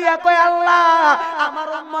ডাক দিয়া কয়, আল্লাহ আমার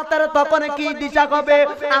উম্মতের তখন কি দিশা হবে,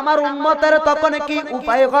 আমার উম্মতের তখন কি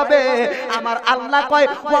উপায় হবে? আমার আল্লাহ কয়,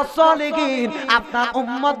 ওয়াসলিহিন, আপনার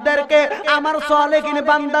উম্মতদেরকে আমার সলিহিন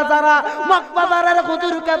বান্দা যারা মকবাজারের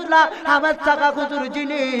হুজুর কিবলা আহমদ চাকা হুজুর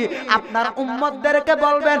যিনি, আপনার উম্মতদেরকে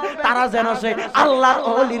বলবেন তারা যেন সে আল্লাহর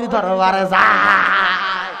ওলির দরবারে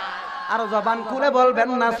যায়। আর জবান খুলে বলবেন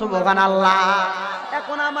না সুবহানাল্লাহ।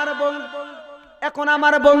 এখন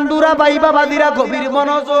আমার বন্ধুরা, ভাই বাবাদিরা, গভীর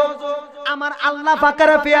মনোযোগ। আমার আল্লাহ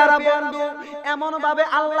পাকের পেয়ারা বন্ধু এমন ভাবে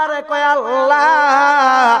আল্লাহরে কয়, আল্লাহ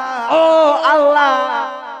ও আল্লাহ,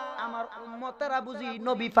 আমার উম্মতেরা বুঝি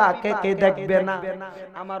নবী পাককে দেখবে না,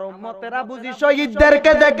 আমার উম্মতেরা বুঝি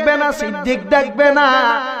শহীদদেরকে দেখবে না, সিদ্দিক দেখবে না,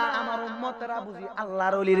 আমার উম্মতেরা বুঝি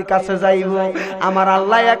আল্লাহর ওলির কাছে যাইব। আমার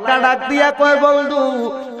আল্লাহ একটা ডাক দিয়া কয়, বন্ধু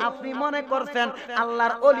আপনি মনে করছেন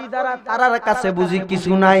আল্লাহর ওলি দ্বারা তারার কাছে বুঝি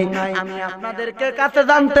কিছু নাই? আমি আপনাদেরকে কাছে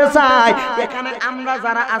জানতে চাই, এখানে আমরা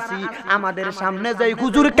যারা আছি আমাদের সামনে যে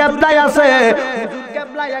হুজুর কিবলাই আছে, হুজুর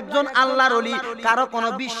কিবলাই একজন আল্লাহর ওলি, কারো কোনো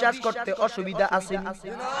বিশ্বাস করতে অসুবিধা আছে?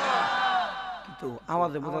 কিন্তু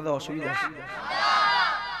আমাদের বোঝাতে অসুবিধা আছে,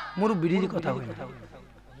 মুরব্বির কথা হয় না,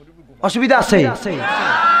 অসুবিধা আছে।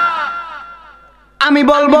 আমি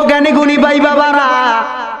বলবো জ্ঞানী গুণী ভাই বাবারা,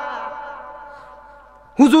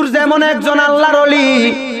 হুজুর যেমন একজন আল্লাহর ওলি,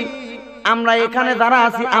 আমরা এখানে যারা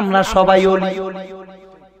আছি আমরা সবাই ওলি।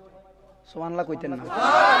 সুবহানাল্লাহ কইতেন না?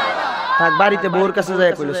 থাক বাড়িতে বউর কাছে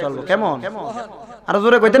যায় কইলে চলবো, কেমন? আর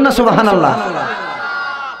জোরে কইতেন না সুবহানাল্লাহ?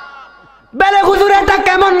 বেলে হুজুর এটা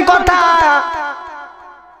কেমন কথা?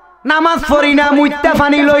 নামাজ পড়ি না, মুইত্তা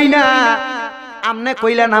পানি লই না, আমনে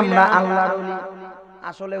কইলেন আমরা আল্লাহর ওলি।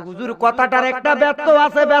 আসলে হুজুর কথাটার একটা ব্যর্থ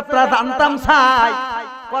আছে, ব্যর্থটা জানতাম চাই,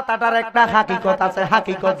 কথাটার একটা হাকিকত আছে,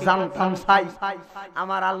 হাকিকত জানতাম চাই।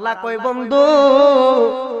 আমার আল্লাহ কই, বন্ধু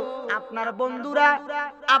আপনার বন্ধুরা,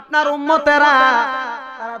 আপনার উম্মতেরা,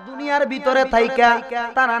 তারা দুনিয়ার ভিতরে থাইকা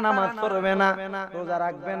তারা নামাজ পড়বে না, রোজা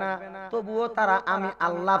রাখবে না, তবুও তারা আমি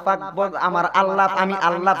আল্লাহ পাক, আমার আল্লাহ, আমি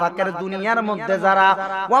আল্লাহ পাকের দুনিয়ার মধ্যে যারা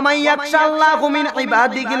ওয়া ইয়াখশাল্লাহু মিন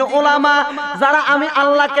ইবাদিহিল উলামা, যারা আমি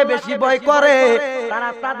আল্লাহকে বেশি ভয় করে, তারা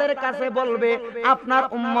তাদের কাছে বলবে, আপনার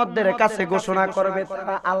উম্মতদের কাছে ঘোষণা করবে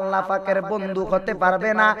তারা আল্লাহ পাকের বন্ধু হতে পারবে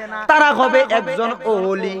না, তারা হবে একজন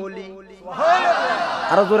ওলি।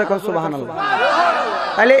 আরো জোরে কও সুবহানাল্লাহ।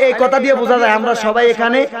 তাহলে এই কথা দিয়ে বোঝা যায় আমরা সবাই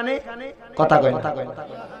এখানে কথা কই না।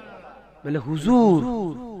 বলে হুজুর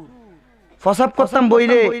ফসাব করতাম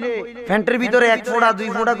বইলে ফ্যান্টের ভিতরে 1 ফোঁটা 2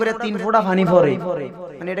 ফোঁটা করে 3 ফোঁটা পানি পড়ে,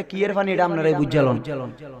 মানে এটা কি এর পানি? এটা আপনারাই বুঝালেন।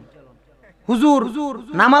 হুজুর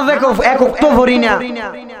নামাজ এক ওয়াক্ত পড়ি না,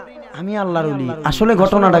 আমি আল্লাহর ওলি। আসলে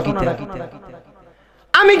ঘটনাটা কি?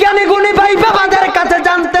 আমি জ্ঞানী গুণী ভাই বাবাদের কাছে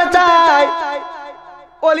জানতে চাই,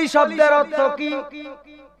 ওলি শব্দের অর্থ কি?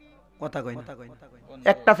 কথা কই না।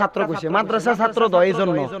 একটা ছাত্র কইছে, মাদ্রাসা ছাত্র 10 জন,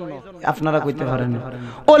 আপনারা কইতে পারেন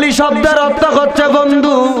ওলি শব্দের অর্থ হচ্ছে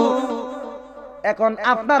বন্ধু। এখন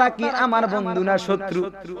আপনারা কি আমার বন্ধু না শত্রু?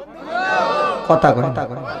 কথা কই।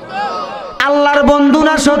 আল্লাহর বন্ধু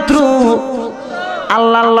না শত্রু?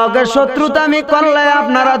 আল্লাহর লগে শত্রুতা আমি করলে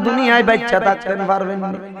আপনারা দুনিয়ায় বাচ্চা থাকতে পারবেন না।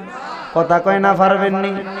 কথা কয় না পারবেন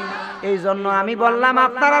নি? এই জন্য আমি বললাম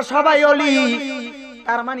আপনারা সবাই ওলি,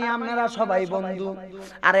 তার মানে আপনারা সবাই বন্ধু।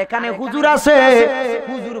 আর এখানে হুজুর আছে,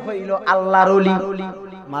 হুজুর হইল আল্লাহর ওলি।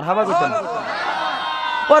 মারহাবা কইতেন।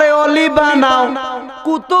 পরে ওলি বানাও,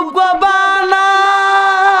 কুতুব গো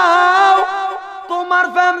বানাও, তোমার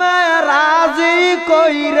প্রেমে রাজি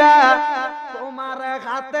কইরা, তোমার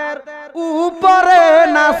হাতের উপরে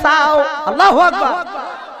নাচাও। আল্লাহু আকবার।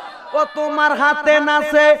 ও তোমার হাতে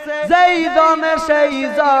নাচে যেই জনে সেই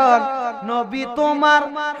জন, নবী তোমার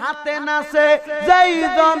হাতে নাচে যেই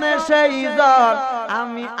জনে সেই জন,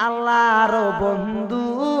 আমি আল্লাহর বন্ধু,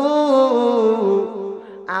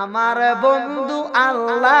 আমার বন্ধু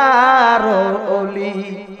আল্লাহর ওলি।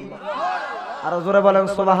 আরো জোরে বলেন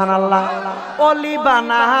সুবহানাল্লাহ। ওলি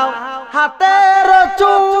বানাও হাতের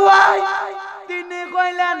চুয়ায়, তিনি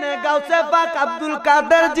কইলেন গাউসে পাক আব্দুল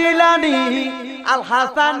কাদের জিলানী, আল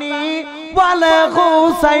হাসানি ওয়ালে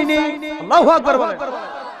হুসাইনি। আল্লাহু আকবার বলেন।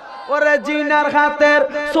 ওরে জিনার হাতের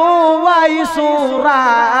সোয়াই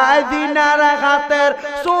সুরাই, দিনার হাতের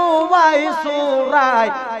সোয়াই সুরাই,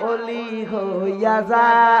 ওলি হইয়া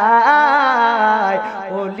যায়,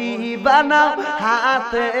 ওলি বানাও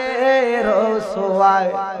হাতের সোয়াই।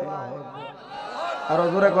 আরো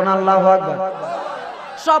জোরে কোন আল্লাহু আকবার।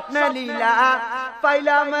 স্বপ্নে লীলা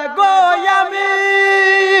পাইলাম গো আমি,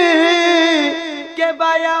 কে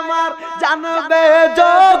ভাই আমার জানবে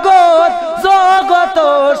জগৎ জগত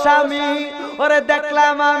স্বামী ওরে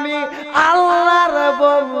দেখলাম আমি আল্লাহর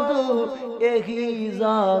বন্ধু এই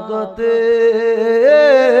জগতে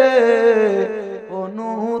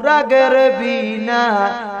অনুরাগের বিনা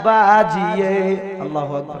বাজিয়ে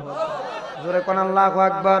আল্লাহু আকবার জোরে কোন আল্লাহু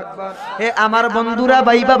আকবার এ আমার বন্ধুরা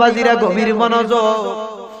ভাই বাবাজিরা গভীর মনোযোগ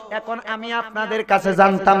এখন আমি আপনাদের কাছে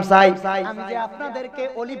জানতাম চাই আমি যে আপনাদেরকে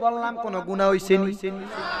ওলি বললাম কোন গুনাহ হইছে নি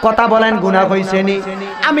কথা বলেন গুনাহ হইছে নি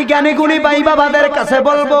আমি জ্ঞানী গুণী ভাই বাবাদের কাছে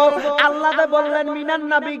বলবো আল্লাহ তো বললেন মিনান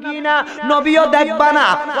নাবিয়িনা নবীও দেখবা না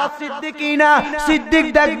ওয়াস সিদ্দিকিনা সিদ্দিক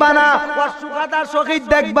দেখবা না ওয়াস শুহাদা শহীদ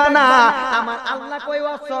দেখবা না আমার আল্লাহ কই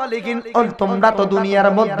ওয়াস সালিহিন তোমরা তো দুনিয়ার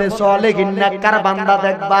মধ্যে সালিহিন নেককার বান্দা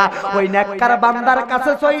দেখবা ওই নেককার বান্দার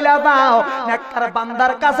কাছে চইলা যাও নেককার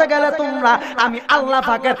বান্দার কাছে গেলে তোমরা আমি আল্লাহ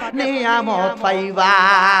পাকের নিয়ামত পাইবা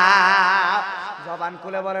জবান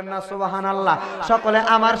খুলে বলেন না সুবহানাল্লাহ সকলে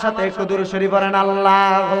আমার সাথে একটু দুরূদ শরীফ পড়েন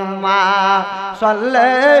আল্লাহুম্মা সাল্লি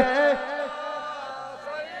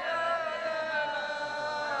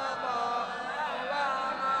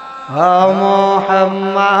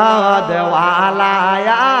মুহাম্মাদ ওয়া আলা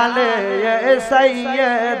আলি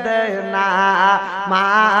সাইয়্যিদিনা মা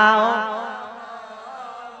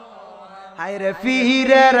হায়রে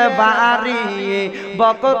পীরের বাড়ি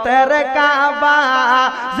বকতের কাবা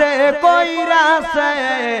যে কইরাছে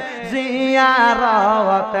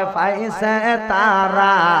জিয়ারত পাইছে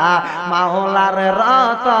তারা মাওলার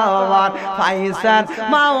রতওয়ান পাইছেন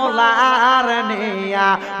মাওলার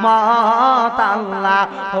নিয়ামত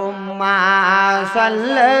আল্লাহুম্মা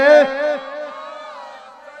সাল্লি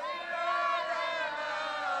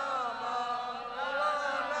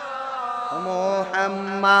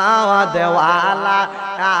মুহাম্মাদ ওয়া আলা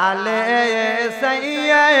আলি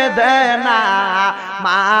সাইয়্যিদিনা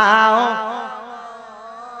মাও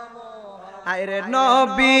আরে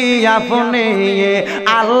নবী আপনি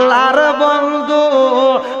আল্লাহর বন্ধু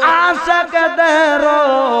আশিকদের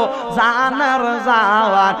জানার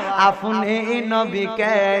জাওয়ান আপনি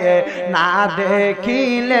নবীকে না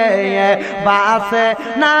দেখিলে বাসে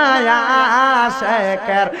না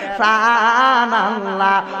আশিকের প্রাণ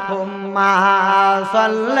আল্লাহুম্মা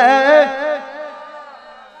সাল্লি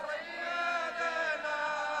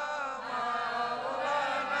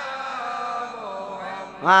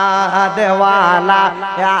দেওয়ালা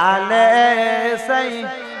আলে সাই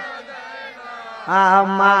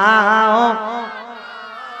আমাও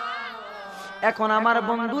এখন আমার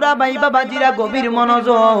বন্ধুরা ভাই বাবাজিরা গভীর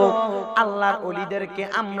মনোযোগ আল্লাহর ওলিদেরকে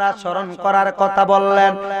আমরা স্মরণ করার কথা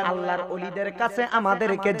বললেন আল্লাহর ওলিদের কাছে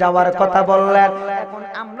আমাদেরকে যাওয়ার কথা বললেন এখন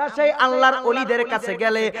আমরা সেই আল্লাহর ওলিদের কাছে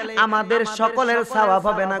গেলে আমাদের সকলের সওয়াব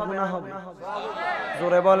হবে না গুনাহ হবে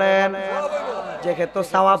জোরে বলেন যেহেতু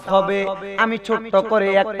সওয়াব হবে আমি ছোট্ট করে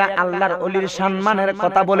একটা আল্লাহর ওলির সম্মানের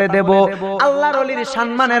কথা বলে দেব আল্লাহর ওলির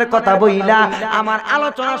সম্মানের কথা বইলা আমার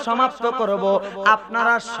আলোচনা সমাপ্ত করব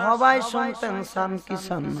আপনারা সবাই শুনতেন চান কি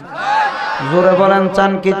চান না জোরে বলেন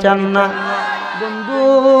চান কি চান না বন্ধু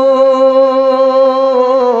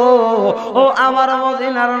ও আমার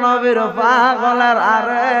মদিনার নবীর পাগলের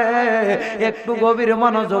আরে একটু গভীর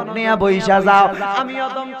মনোযোগ নিয়ে বইসা যাও আমি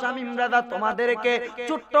অদম শামীম রাজা তোমাদেরকে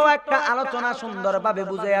ছোট্ট একটা আলোচনা সুন্দরভাবে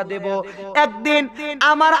বুঝাইয়া দেব একদিন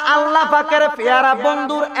আমার আল্লাহ পাকের পেয়ারা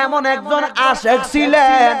বন্ধুর এমন একজন আশিক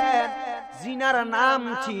ছিলেন জিনার নাম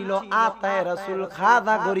ছিল আতায়ে রাসূল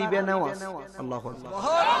খাজা গরিবে নওয়াজ আল্লাহু আকবার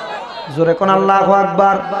জোরে কোন আল্লাহু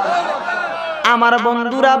আকবার আমার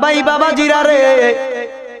বন্ধুরা ভাই বাবাজিরা রে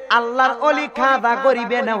আল্লাহর ওলি খাজা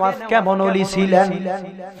গরিবে নওয়াজ কেমন ওলি ছিলেন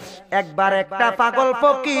একবার একটা পাগল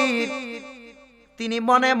ফকির তিনি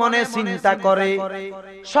মনে মনে চিন্তা করে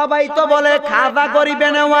সবাই তো বলে খাজা গরিবে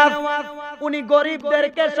নওয়াজ উনি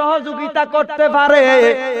গরিবদেরকে সহযোগিতা করতে পারে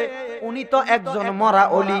উনি তো একজন মরা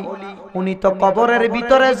ওলি উনি তো কবরের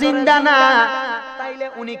ভিতরে জিন্দা না তাইলে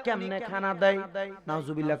উনি কেমনে খানা দেয়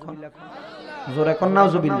নাউজুবিল্লাহ কোন জোরে কোন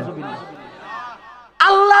নাউজুবিল্লাহ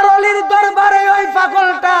আল্লাহর ওলির দরবারে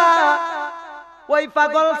ওই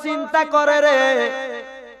পাগল চিন্তা করে রে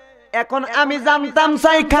এখন আমি জানতাম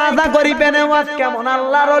চাই খাজা গরিবে নওয়াজ কেমন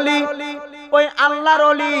আল্লাহর ওলি ওই আল্লাহর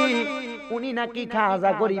ওলি উনি নাকি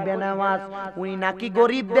খাজা গরিবে নওয়াজ উনি নাকি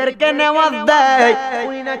গরিবদেরকে নেওয়াজ দেয়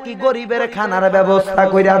উনি নাকি গরিবের খানার ব্যবস্থা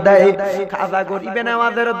কইরা দেয় খাজা গরিবে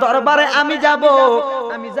নওয়াজের দরবারে আমি যাব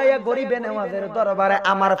আমি যাইয়া গরিবে নওয়াজের দরবারে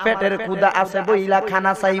আমার পেটের ক্ষুধা আছে বইলা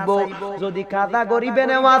খানা চাইবো যদি খাজা গরিবে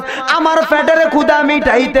নওয়াজ আমার পেটের ক্ষুধা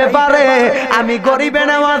মিটাইতে পারে আমি গরিবে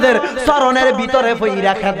নওয়াজের চরণের ভিতরে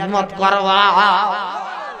বইরা খেদমত করব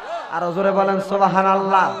আর জোরে বলেন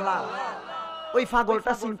সুবহানাল্লাহ ওই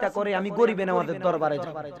পাগলটা চিন্তা করে আমি গরিবে নেওয়াজের দরবারে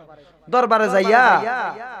যাব, দরবারে যাইয়া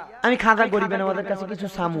আমি খাজা গরিবে নেওয়াজের কাছে কিছু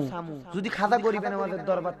সামু, যদি খাজা গরিবে নেওয়াজের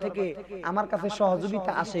দরবার থেকে আমার কাছে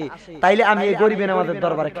সহযোগিতা আসে তাইলে আমি এই গরিবে নেওয়াজের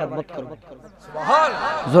দরবারে খেদমত করব।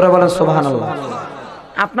 জোরে বলেন সুবহানাল্লাহ।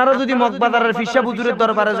 আপনারা যদি মগবাজারের ফিসা হুজুরের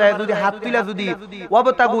দরবারে যায়, যদি হাত তুলা যদি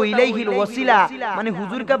ওয়াবতাগু ইলাইহিল ওয়াসিলা মানে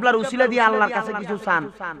হুজুর কিবলার উসিলা দিয়ে আল্লাহর কাছে কিছু চান,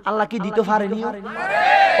 আল্লাহ কি দিতে পারেনি?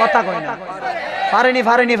 কথা কয় না,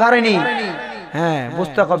 পারেনি। হ্যাঁ,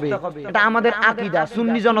 বুঝতে হবে এটা আমাদের আকীদা,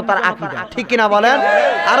 সুন্নি জনতার আকীদা, ঠিক কিনা বলেন?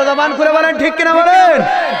 আরো জবান খুলে বলেন ঠিক কিনা বলেন।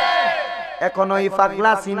 এখন ওই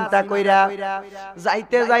পাগলা চিন্তা কইরা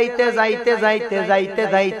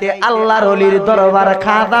যাইতে আল্লাহর ওলির দরবার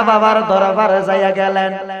খাজা বাবার দরবারে যাইয়া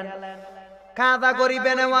গেলেন। খাজা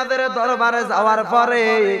গরিবে নেওয়াজের দরবারে যাওয়ার পরে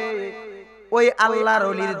ওই আল্লাহর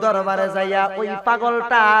ওলির দরবারে যাইয়া ওই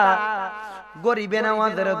পাগলটা গরিবে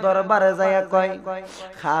নেওয়াজের দরবারে যাইয়া কয়,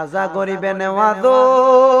 খাজা গরিবে নেওয়াজ ও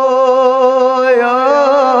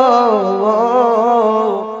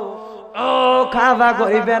খাজা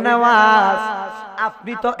গরিবে নেওয়াজ,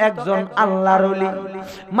 আপনি তো একজন আল্লাহর ওলি।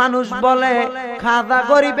 মানুষ বলে খাজা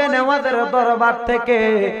গরিবে নেওয়াজের দরবার থেকে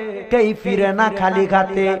কেই ফিরে না খালি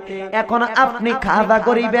হাতে। এখন আপনি খাজা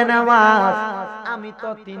গরিবে নেওয়াজ, আমি তো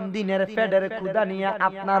 3 দিনের পেটের ক্ষুধা নিয়ে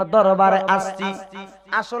আপনার দরবারে আসছি।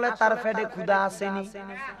 আসলে তার পেটে ক্ষুধা আসেনি,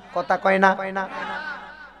 কথা কয় না।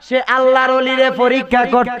 সে আল্লাহর ওলিরে পরীক্ষা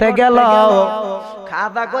করতে গেল,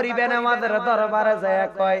 খাজা গরিবে নেওয়াজের দরবারে যায়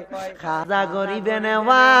কয়, খাজা গরিবে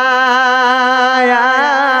নেওয়াজ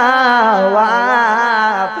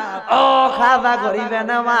ও খাজা গরিবে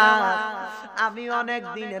নেওয়াজ, আমি অনেক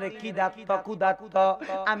দিনের ক্ষুধার্ত,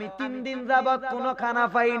 আমি 3 দিন যাবত কোনো খানা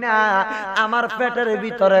পাই না, আমার পেটের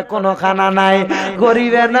ভিতরে কোনো খানা নাই।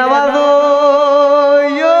 গরিবে নেওয়াজ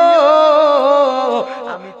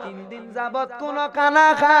আমি 3 দিন যাবত কোনো খানা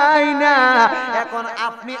খাই না। এখন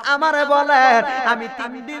আপনি আমারে বলেন আমি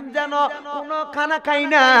 3 দিন যেন কোনো খানা খাই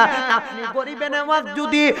না, আপনি গরিবে নেওয়াজ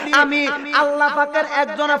যদি আমি আল্লাহ পাকের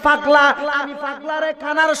একজন পাগলা, আমি পাগলারে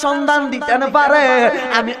খানার সন্ধান দিতেন পারে,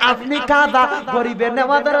 আমি আপনি খাজা গরিবে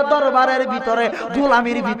নেওয়াজের দরবারের ভিতরে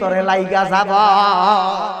গোলামির ভিতরে লাইগা যাব।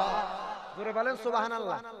 জোরে বলেন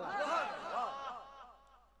সুবহানাল্লাহ।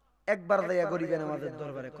 একবার যাইয়া গরিবে নেওয়াজের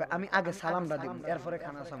দরবারে কয়, আমি আগে সালামটা দিব, এরপরে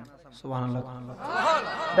খানা খাম। সুবহানাল্লাহ।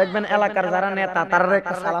 দেখবেন এলাকার যারা নেতা তারা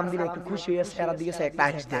একটা সালাম দিলে একটু খুশি হয়ে চেহারা দিকে একটা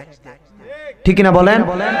হাসি, ঠিক না বলেন?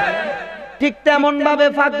 ঠিক তেমন ভাবে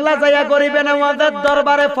পাগলা যাইয়া গরিবে নেওয়াজের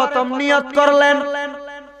দরবারে প্রথম নিয়ত করলেন,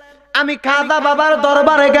 আমি খাজা বাবার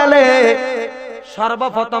দরবারে গেলে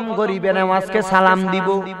সর্বপ্রথম গরিবে নেওয়াজকে সালাম দিব,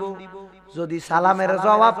 যদি সালামের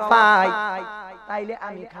জবাব পাই তাইলে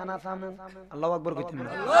আমি খানা খামু। আল্লাহু আকবার কইতেন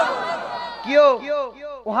না কিও?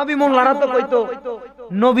 ওহাবি মোল্লারা তো কইতো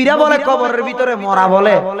নবীরা বলে কবরের ভিতরে মরা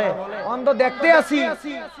বলে, অন্ধ দেখতে আসি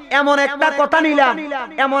এমন একটা কথা নিলাম,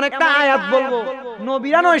 এমন একটা আয়াত বলবো,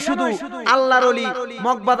 নবীরা নয় শুধু আল্লাহর ওলি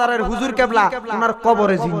মগবাজারের হুজুর কেবলা ওনার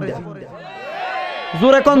কবরে জিন্দা।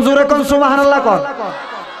 জোরে কোন সুবহানাল্লাহ কোন।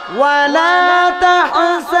 ولا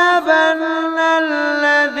تحسبن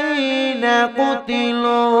الذين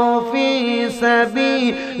قتلوا في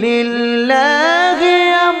سبيل الله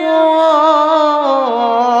أموات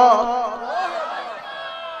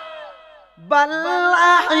بل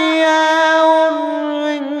أحياء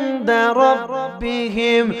عند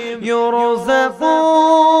ربهم يرزقون।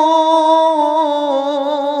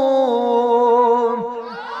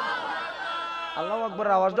 আল্লাহু আকবার।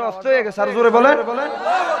 আওয়াজটা অস্ত হয়ে গেছে, আর জোরে বলেন।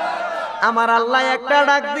 আমার আল্লাহ একটা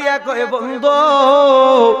ডাক দিয়া কয়, বন্ধু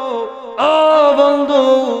ও বন্ধু,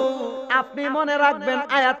 আপনি মনে রাখবেন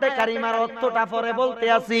আয়াতে কারিমার অর্থটা পরে বলতে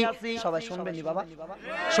আসি, সবাই শুনবেন নি বাবা?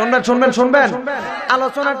 শুনবেন।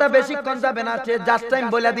 আলোচনাটা বেশিক্ষণ যাবে না, জাস্ট টাইম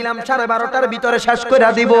বলে দিলাম 12:30টার ভিতরে শেষ করে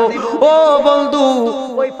দিব। ও বন্ধু,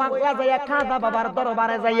 ওই পাগলা যাইয়া খাজা বাবার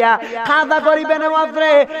দরবারে যাইয়া খাজা গরিবে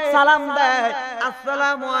নেওয়াজরে সালাম দেয়,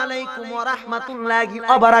 আসসালামু আলাইকুম ওয়া রাহমাতুল্লাহি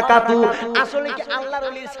ওয়া বারাকাতুহু। আসলে কি আল্লাহর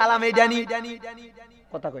ওলির সালাম এই জানি?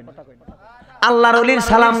 কথা কই না, আল্লাহর ওলির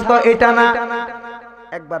সালাম তো এটা না।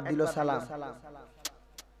 একবার দিল সালাম,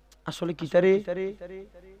 আসলে কি তারে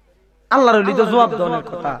আল্লাহর ওলি তো জবাব দেওয়ার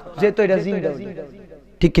কথা, যেহেতু এটা জিন্দা,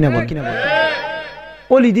 ঠিক কিনা বল?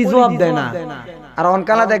 ওলি দি জবাব দেয় না। আর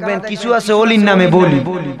অনকালা দেখবেন কিছু আছে ওলির নামে বলি,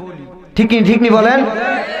 ঠিক নি বলেন?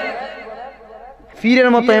 ফিরের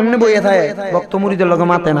মতো এমনি বইয়ে থাকে, ভক্ত মুরিদের লগে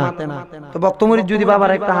মাতে না। তো ভক্ত মুরিদ যদি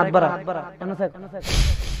বাবার একটা হাত বাড়া,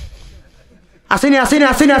 আসেনি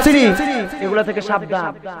এগুলা থেকে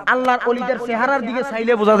সাবধান। আল্লাহর ওলিদের চেহারার দিকে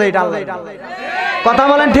চাইলে বোঝা যায় এটা আল্লাহ। কথা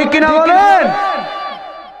বলেন ঠিক কিনা বলেন?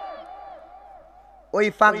 ওই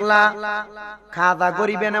পাগলা খাজা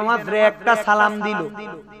গরিবে নেওয়াজরে একটা সালাম দিল,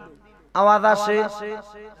 আওয়াজ আসে?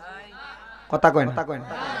 কথা কয় না।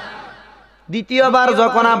 দ্বিতীয়বার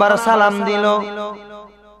যখন আবার সালাম দিল,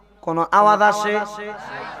 কোন আওয়াজ আসে?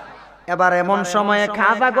 এবার এমন সময়ে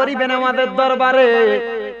খাজা গরিবে নামাজের দরবারে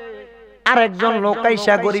আরেকজন লোক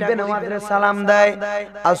আইসা গরিবে নামাজের সালাম দেয়,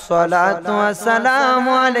 আসসালাতু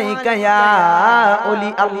ওয়াসসালামু আলাইকা ইয়া ওলি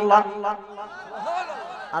আল্লাহ।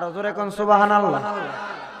 আর জোরে কোন সুবহানাল্লাহ।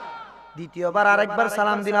 দ্বিতীয়বার আরেকবার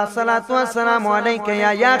সালাম দিল, আসসালাতু ওয়াসসালামু আলাইকা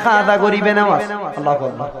ইয়া খাজা গরিবে নামাজ। আল্লাহু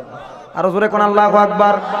আকবার। আর জোরে কোন আল্লাহু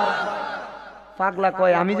আকবার। পাগলা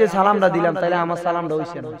কয় আমি যে সালামটা দিলাম তাইলে আমার সালামটা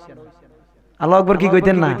হইছে না। আল্লাহু আকবার কি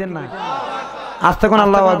কইতেন না? আস্তে কোন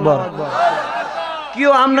আল্লাহু আকবার।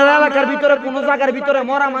 কিও আপনার এলাকার ভিতরে কোন জায়গার ভিতরে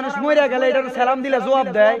মরা মানুষ মরে গেলে এটা সালাম দিলে জবাব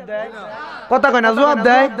দেয়? কথা কয় না, জবাব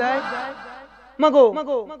দেয়। মাগো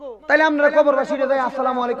তাইলে আপনারা কবরবাসীরা যায়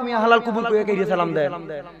আসসালামু আলাইকুম ইয়া হালাল কবুল কইয়া কইরা সালাম দেয়।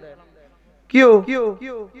 কিও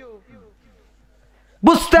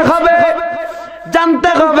বুঝতে হবে, জানতে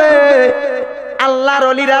হবে আল্লাহর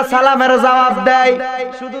ওলিরা সালামের জবাব দেয়।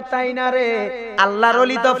 শুধু তাই না রে, আল্লাহর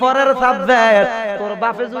ওলি তো পরের সাবজেক্ট। তোর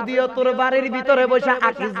বাপে যদিও তোর বাড়ির ভিতরে বসে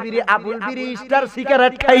আকিস বিড়ি, আবুল বিড়ি, স্টার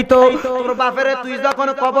সিগারেট খাইতো, তোর বাপেরে তুই যখন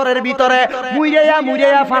কবরের ভিতরে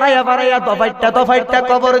মুইরাইয়া ফাড়াইয়া দফাইটটা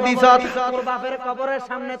কবর দিছ, তোর বাপের কবরের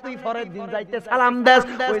সামনে তুই পরের দিন যাইতে সালাম দেস,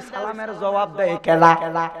 ওই সালামের জবাব দেয় কেলা।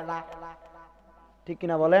 ঠিক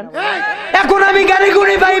কিনা বলেন? এখন আমি গাড়ি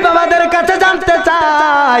গুড়ি ভাই বাবাদের কাছে জানতে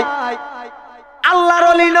চাই, আল্লাহর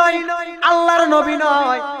ওলি নয়, আল্লাহর নবী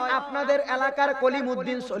নয়, আপনাদের এলাকার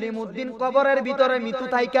কলিমউদ্দিন সলিমউদ্দিন কবরের ভিতরে মৃত্যু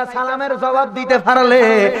থাইকা সালামের জবাব দিতে পারলে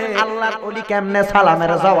আল্লাহর ওলি কেমনে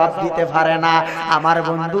সালামের জবাব দিতে পারে না? আমার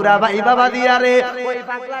বন্ধুরা ভাই বাবা দিয়া রে, ওই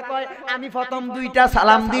পাগলা কয় আমি প্রথম দুইটা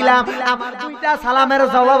সালাম দিলাম, আমার দুইটা সালামের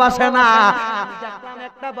জবাব আসে না। দেখলাম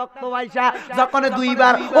একটা বক্তব্য আইসা যখন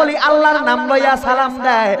দুইবার ওলি আল্লাহর নাম লইয়া সালাম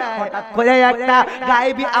দেয়, হঠাৎ করে একটা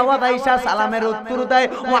গায়েবী আওয়াজ আইসা সালামের উত্তর দেয়,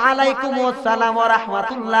 ওয়া আলাইকুমুস সালাম ওয়া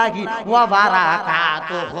রাহমাতুল্লাহি ওয়া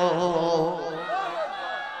বারাকাতুহু।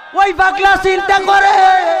 ওই পাগলা চিন্তা করে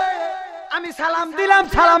আমি সালাম দিলাম,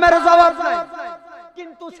 সালামের জবাব নাই,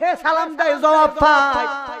 কিন্তু সে সালাম দেয় জবাব পায়।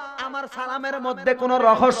 আমার সালামের মধ্যে কোনো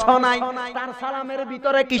রহস্য নাই, তার সালামের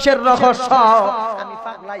ভিতরে কিসের রহস্য? আমি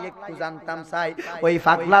পাগলা একটু জানতাম চাই। ওই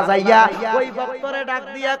পাগলা যাইয়া ওই ভক্তরে ডাক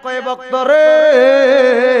দিয়া কয়, ভক্তরে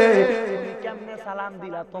কেমনে সালাম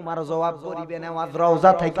দিলা? তোমার জবাব করিবে নামাজ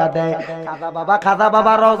রওজা থাইকা দেয়, খাজা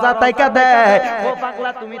বাবা রওজা থাইকা দেয়। ও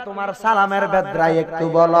পাগলা তুমি তোমার সালামের বেদরাই একটু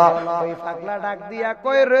বলো। ওই পাগলা ডাক দিয়া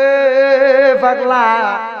কয়, রে পাগলা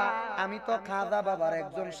আমি তো খাজা বাবার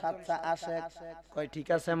একজন সাচ্চা আশেক। কয় ঠিক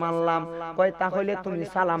আছে মানলাম। কয় তাহলে তুমি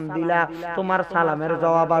সালাম দিলা, তোমার সালামের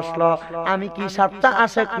জবাব আসলো, আমি কি সাচ্চা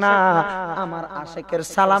আশেক না? আমার আশেকের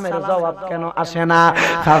সালামের জবাব কেন আসে না?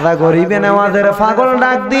 খাজা গরিবে নামাজের পাগল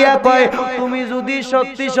ডাক দিয়া কয়, তুমি যদি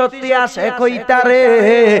সত্যি সত্যি আশেক হইতারে,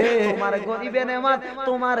 তোমার গরিবে নামাজ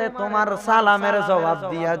তোমারে তোমার সালামের জবাব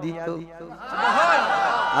দিয়া দিত।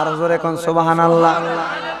 আর জোরে কোন সুবহানাল্লাহ।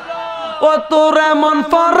 ও তোর এমন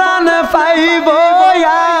পরাণ পাইব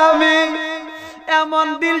আমি, এমন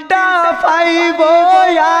দিলটা পাইব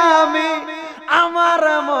আমি, আমার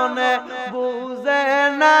মনে বুঝে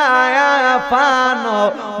না পানো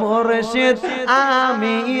মুর্শিদ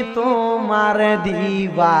আমি তোমার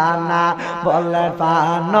দিবানা, বলে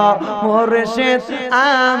পানো মুর্শিদ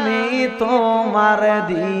আমি তোমার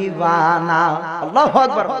দিবানা। আল্লাহু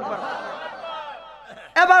আকবার।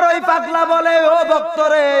 এবার ওই পাগলা বলে, ও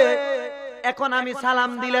ভক্তরে এখন আমি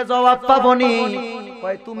সালাম দিলে জবাব পাবনি,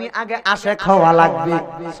 কয় তুমি আগে আশেক হওয়া লাগবে।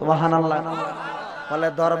 সুবহানাল্লাহ। বলে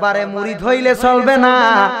দরবারে মুরিদ হইলে চলবে না,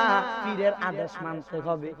 পীরের আদেশ মানতে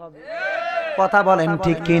হবে। কথা বলেন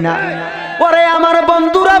ঠিক কিনা? ওরে আমার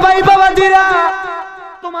বন্ধুরা ভাই বাবাজিরা,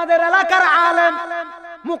 তোমাদের এলাকার আলেম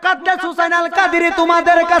মুকাদ্দাস হুসাইন আল কাদরি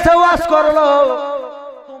তোমাদের কাছে ওয়াজ করলো,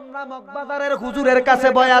 তোমরা মগবাজারের হুজুরের কাছে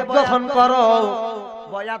বয়াত গ্রহণ করো,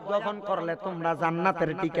 বয়াত গ্রহণ করলে তোমরা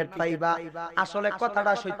জান্নাতের টিকিট পাইবা। আসলে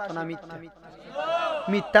কথাটা সত্য না মিথ্যা?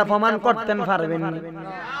 মিথ্যা প্রমাণ করতেন পারবেন?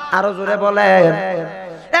 আরো জোরে বলেন।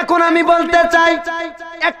 এখন আমি বলতে চাই,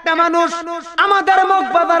 একটা মানুষ আমাদের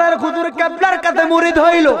মগবাজারের হুজুর কেবলার কাছে মুরিদ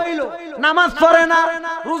হইল, নামাজ পড়ে না,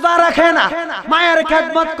 রোজা রাখে না, মায়ের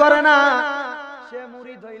খেদমত করে না, সে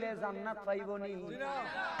মুরিদ হইলে জান্নাত পাইবনি?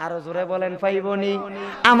 আরো জোরে বলেন পাইবনি?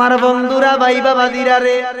 আমার বন্ধুরা ভাই বাবাজিরা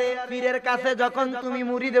রে, পীরের কাছে যখন তুমি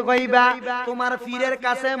মুরিদ হইবা, তোমার পীরের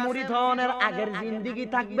কাছে মুরিদ হওয়ার আগের জিন্দেগি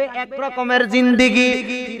থাকবে এক রকমের জিন্দেগি,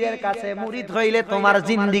 পীরের কাছে মুরিদ হইলে তোমার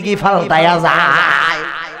জিন্দেগি পাল্টায়া যায়।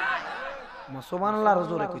 সুবহানাল্লাহ। আরো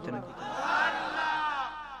জোরে কইতেন।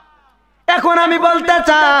 এখন আমি বলতে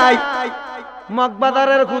চাই,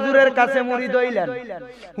 মগবাজারের হুজুরের কাছে মুরিদ হইলেন,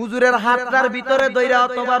 হুজুরের হাতটার ভিতরে দইরা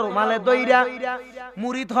অথবা রুমালে দইরা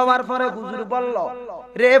মুরিদ হওয়ার পরে হুজুর বলল,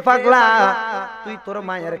 রে পাগলা, তুই তোর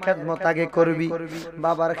মায়ের খেদমত আগে করবি,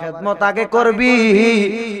 বাবার খেদমত আগে করবি,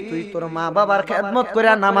 তুই তোর মা বাবার খেদমত করে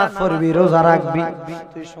নামাজ পড়বি, রোজা রাখবি,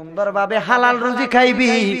 তুই সুন্দরভাবে হালাল রুজি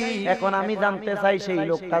খাইবি। এখন আমি জানতে চাই সেই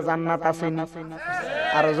লোকটা জান্নাত আসেনি?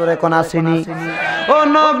 আর জোরে কোন আসেনি? ও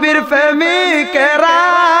নবীর প্রেমিকেরা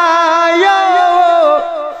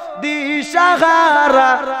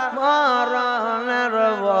দিশাহারা মরণের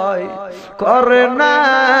ভয় করে না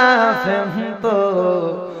তো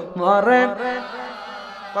মরে।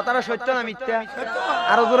 কথাটা সত্য না মিথ্যা?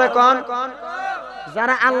 আরো জোরে কোন?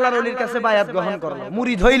 যারা আল্লাহর ওলির কাছে বায়াত গ্রহণ করলো,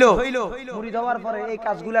 মুরিদ হইল, মুরিদ হওয়ার পরে এই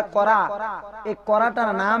কাজগুলা করা, এই করাটার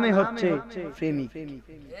নামই হচ্ছে প্রেমিক।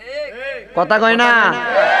 কথা কয় না?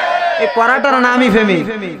 এই করাটার নামই প্রেমিক।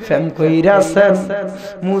 প্রেম কইরাছেন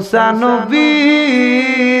মুসা নবী,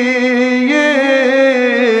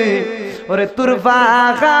 ওরে তোর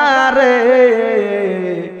পাগারে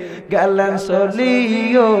গেলেন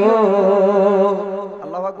চলিও।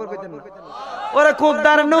 আল্লাহু আকবার কইতেন না? ওরে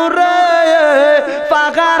খুবদার নূরে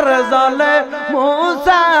পাগার জ্বলে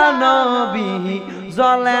মুসা নবী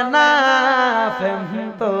জ্বলে না, প্রেম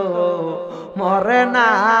তো মরে না।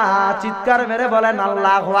 চিৎকার মেরে বলেন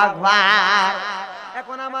আল্লাহু আকবার।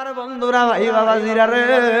 এখন আমার বন্ধুরা, ভাই বাবাজিরা রে,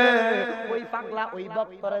 ওই পাগলা ওই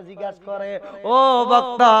বক্তরে জিজ্ঞাসা করে, ও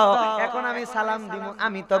বক্ত, এখন আমি সালাম দিব,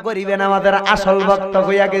 আমি তো গরিবে না, আমাদের আসল বক্ত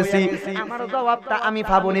হইয়া গেছি, আমার জবাবটা আমি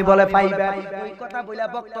পাবনি বলে পাইবে। ওই কথা বইলা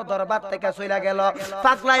বক্ত দরবার থেকে চলে গেল।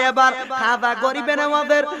 পাগলা এবার খাদা গরিবে না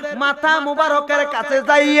আমাদের মাথা মুবারকের কাছে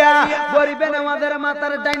যাইয়া, গরিবে না আমাদের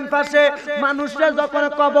মাথার ডাইন পাশে মানুষরা যখন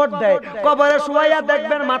কবর দেয়, কবরে শুয়াইয়া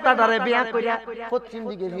দেখবেন মাথাটারে বিয়া কইরা পশ্চিম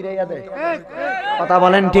দিকে ফিরাইয়া দেয়। কথা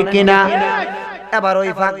বলেন ঠিক কিনা? এবার ওই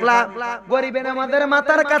পাগলা গরিবে নামাজের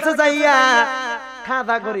মাথার কাছে যাইয়া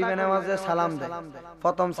খাদা গরিবে নামাজে সালাম দেয়।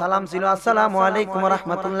 প্রথম সালাম ছিল আসসালামু আলাইকুম ওয়া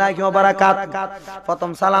রাহমাতুল্লাহি ওয়া বারাকাতুহু।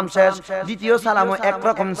 প্রথম সালাম শেষ, দ্বিতীয় সালামও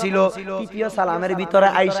একরকম ছিল। তৃতীয় সালামের ভিতরে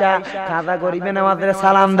আয়েশা খাদা গরিবে নামাজের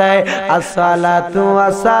সালাম দেয়, আসসালাতু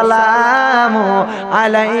ওয়াসসালামু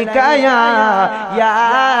আলাইকা ইয়া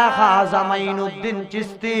খাজা মাইনুদ্দিন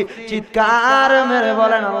চিশতি। চিৎকার মেরে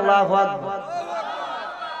বলেন আল্লাহু আকবার।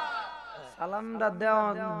 সালামটা দেওয়া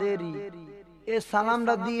দেরি, এ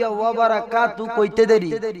সালামটা দিয়া ওয়া বারাকাতু কইতে দেরি।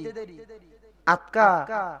 আতকা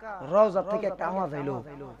রওজা থেকে একটা আওয়াজ আইলো,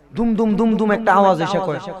 দুম দুম দুম দুম একটা আওয়াজ এসে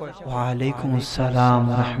কয়, ওয়া আলাইকুম আসসালাম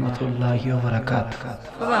ওয়া রাহমাতুল্লাহি ওয়া বারাকাতুহু।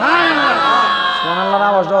 সুবহানাল্লাহ। সুবহানাল্লাহর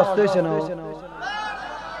আওয়াজটা আসতে হইছে না?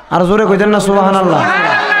 আর জোরে কইতেন না সুবহানাল্লাহ?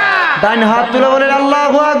 ডান হাত তুলে বলেন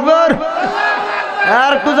আল্লাহু আকবার।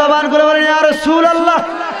 আর একটু জবান করে বলেন ইয়া রাসূলুল্লাহ।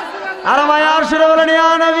 আর মায়ার সুরে বলেন ইয়া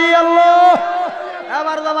নবী আল্লাহ।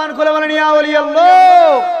 এবার জবান খুলে বলেন ইয়া ওলি আল্লাহ।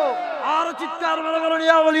 আর চিৎকার করে বলেন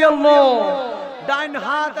ইয়া ওলি আল্লাহ। ডান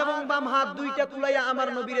হাত এবং বাম হাত দুইটা তুলাইয়া আমার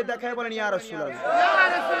নবীরে দেখায় বলেন ইয়া রাসূলুল্লাহ।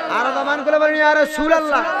 আর জবান খুলে বলেন ইয়া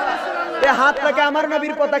রাসূলুল্লাহ। এই হাতটাকে আমার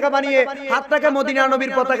নবীর পতাকা বানিয়ে হাতটাকে মদিনা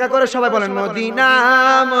নবীর পতাকা করে সবাই বলেন মদিনা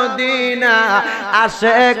মদিনা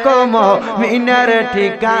আশিক মুমিনের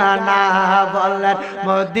ঠিকানা, বলেন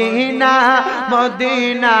মদিনা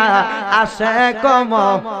মদিনা আশিক।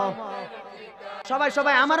 সবাই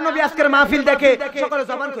সবাই আমার নবী আজকের মাহফিল দেখে সকলে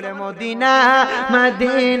জবান খুলে মদিনা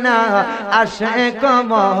মদিনা আশিক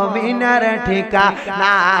মুমিনের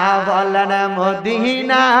ঠিকানা, বলেন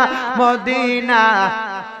মদিনা মদিনা।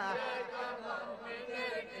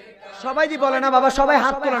 সবাই দি বলে না বাবা, সবাই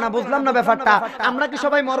হাত তোলে না, বুঝলাম না ব্যাপারটা। আমরা কি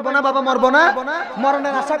সবাই মরবো না বাবা? মরবো না?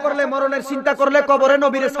 মরণের আশা করলে, মরণের চিন্তা করলে, কবরে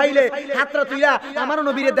নবীরে চাইলে হাতটা তুইলা আমার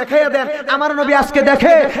নবীরে দেখাইয়া দেন। আমার নবী আজকে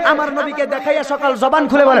দেখে, আমার নবীকে দেখাইয়া সকাল জবান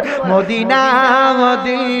খুলে বলে মদিনা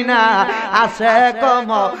মদিনা আশিক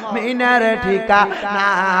মুমিনের ঠিকানা,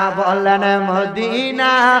 বলেন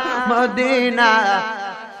মদিনা মদিনা।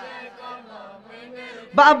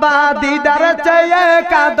 বাবা দিদার চাইয়ে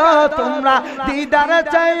কাঁদো তোমরা, দিদার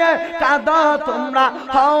চাইয়ে কাঁদো তোমরা,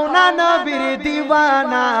 হও না নবীর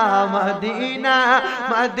দিওয়ানা, মদিনা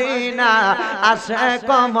মদিনা আশিক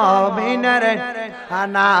মুমিনের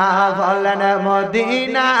ঠিকানা, বলেন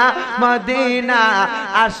মদিনা মদিনা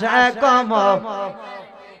আশিক।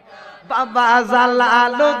 বাবা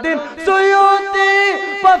জালালউদ্দিন সুয়ুতি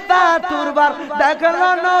পতা তুরবার দেখলো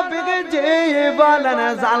নবীকে যে, বলেন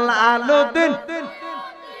জালালউদ্দিন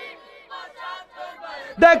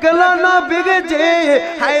দেখলো নবীকে যে,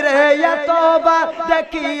 হায়রে এতবার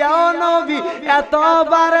দেখিয়াও নবী,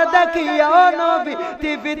 এতবার দেখিয়াও নবী,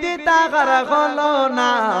 টিভিতে তাকার হলো না,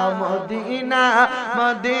 মদিনা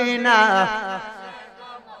মদিনা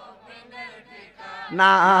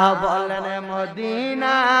না, বলেন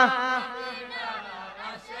মদিনা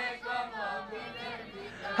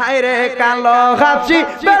হায়রে কালো হাসি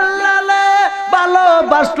বেল্লালে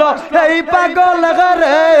ভালোবাসলো এই পাগল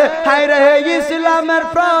ঘরে হায়রে ইসলামের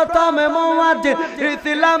প্রথম মুয়াজ্জিন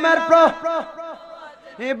ইসলামের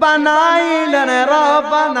বানাইলেন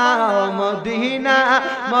রব্বানা মদিনা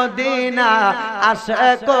মদিনা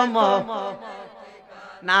আশিক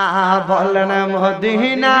না বলেন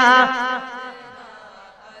মদিনা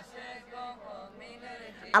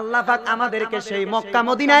আল্লাহ পাক আমাদেরকে সেই মক্কা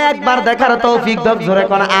মদিনায় একবার দেখার তৌফিক দাও জোরে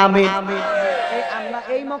কোন আমিন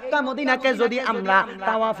এই মক্কা মদিনাকে যদি আমরা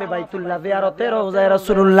তাওয়াফে বাইতুল্লাহ জিয়ারতে রওজায়ে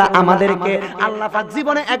রাসূলুল্লাহ আমাদেরকে আল্লাহ পাক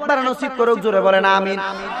জীবনে একবার নসিব করুক জোরে বলেন আমিন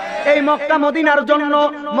এই মক্কা মদিনার জন্য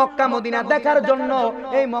মক্কা মদিনা দেখার জন্য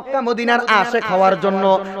এই মক্কা মদিনার আশিক হওয়ার জন্য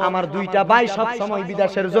আমার দুইটা ভাই সব সময়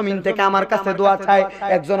বিদেশের জমিন থেকে আমার কাছে দোয়া চায়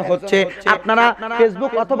একজন হচ্ছে আপনারা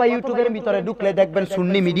ফেসবুক অথবা ইউটিউবের ভিতরে ঢুকলে দেখবেন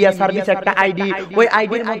সুন্নি মিডিয়া সার্ভিস একটা আইডি ওই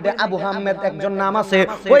আইডির মধ্যে আবু আহমেদ একজন নাম আছে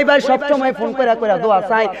ওই ভাই সব সময় ফোন করে দোয়া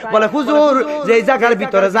চায় বলে হুজুর যে এই জায়গার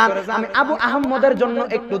ভিতরে যান আমি আবু আহমদের জন্য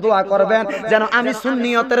একটু দোয়া করবেন যেন আমি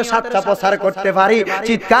সুন্নিয়তের সাতটা প্রচার করতে পারি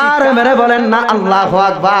চিৎকার মেরে বলেন না আল্লাহু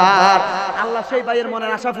আকবার আল্লাহ সেই ভাইয়ের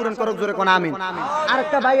মনের আশা পূরণ করুক জোরে কোন আমিন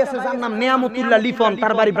আরেকটা ভাই আছে যার নাম নিয়ামতুল্লাহ লিপন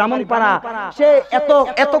তার বাড়ি ব্রাহ্মণপাড়া সে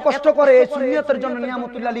এত কষ্ট করে সুন্নিয়তের জন্য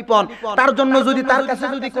নিয়ামতুল্লাহ লিপন তার জন্য যদি তার কাছে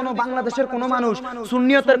যদি কোনো বাংলাদেশের কোনো মানুষ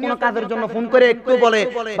সুন্নিয়তের কোনো কাজের জন্য ফোন করে একটু বলে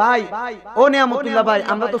ভাই ও নিয়ামতুল্লাহ ভাই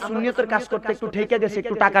আমরা তো সুন্নিয়তের কাজ করতে একটু ঠেকে গেছে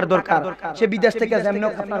একটু টাকার দরকার সে বিদেশ থেকে যেমন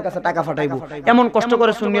আপনার কাছে টাকা পাঠাইবো এমন কষ্ট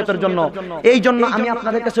করে সুন্নিয়তের জন্য এই জন্য আমি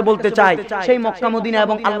আপনাদের কাছে বলতে চাই সেই মক্কা মদিনা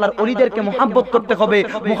এবং আল্লাহর ওলিদেরকে মুহাব্বত করতে হবে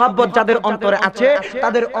মুহাব্বত যাদের অন্তরে আছে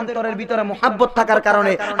তাদের অন্তরের ভিতরে মুহাব্বত থাকার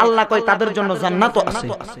কারণে আল্লাহ কয় তাদের জন্য জান্নাতও আছে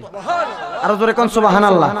আর জোরে কোন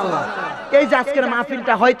সুবহানাল্লাহ এই যে আজকের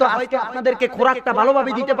মাহফিলটা হয়তো আজকে আপনাদেরকে খোরাকটা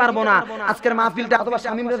ভালোভাবে দিতে পারবো না আজকের মাহফিলটা অথবা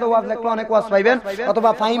শামীম রাজা ওয়াজ লেখলে অনেক ওয়াজ পাইবেন অথবা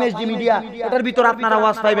ফাহিম এসডি মিডিয়া এটার ভিতর আপনারা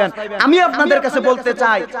ওয়াজ পাইবেন আমি আপনাদের কাছে বলতে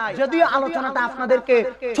চাই যদিও আলোচনাটা আপনাদেরকে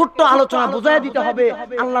ছোট্ট আলোচনা বুঝাই দিতে হবে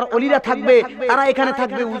আল্লাহর ওলিরা থাকবে তারা এখানে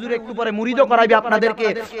থাকবে হুজুর একটু পরে মুরিদও করাইবে আপনাদেরকে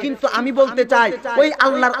কিন্তু আমি বলতে চাই ওই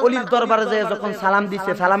আল্লাহর ওলির দরবারে যায় যখন সালাম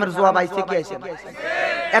দিছে সালামের জবাব আইছে কি আইছে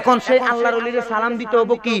এখন সেই আল্লাহর ওলিরে সালাম দিতে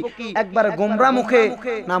হবে কি একবার গোমরা মুখে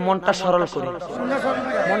না মনটা সরল করে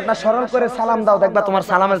মনটা সরল করে সালাম দাও দেখবা তোমার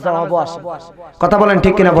সালামের জবাবও আসে কথা বলেন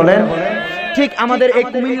ঠিক কিনা বলেন ঠিক আমাদের এই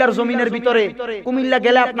কুমিল্লার জমিনের ভিতরে কুমিল্লা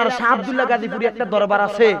গেলে আপনার শাহ আব্দুল্লাহ গাজীপুরি একটা দরবার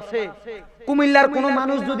আছে কুমিল্লার কোন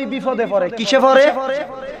মানুষ যদি বিপদে পড়ে কিসে পড়ে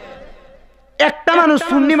একটা মানুষ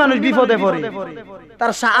সুন্নি মানুষ বিপদে পড়ে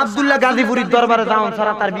তার শাহ আব্দুল্লাহ গাজীপুরির দরবারে যাওন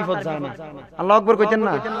ছাড়া তার বিপদ যায় না আল্লাহু আকবার কইতেন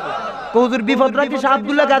না হুজুর বিপদরা কি শাহ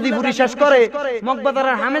আব্দুল্লাহ গাজীপুরি শেষ করে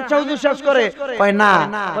মকবাদারের হামিদ শাহ হুজুর শেষ করে কয় না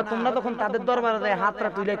তোমরা তখন তাদের দরবারে যায় হাতরা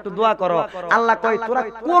তুলে একটু দোয়া করো আল্লাহ কয় তোরা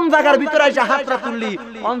কোন জায়গার ভিতরে এসে হাতরা তুললি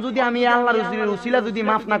অন যদি আমি আল্লাহর উসিলা যদি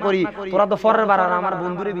maaf না করি তোরা তো পরের বার আর আমার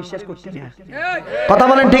বন্ধুরে বিশ্বাস করতে না কথা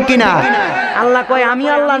বলেন ঠিক কি না আল্লাহ কয় আমি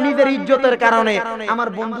আল্লাহ নিজের ইজ্জতের কারণে আমার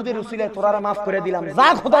বন্ধুদের উসিলায় তোরা maaf করে দিলাম যা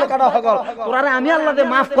খোদার কাটা হগল তোরা আমি আল্লাহকে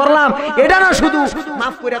maaf করলাম এটা না শুধু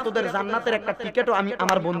maaf করে তোদের জান্নাতের একটা টিকেটও আমি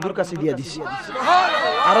আমার বন্ধুর কাছে দিয়ে দিছি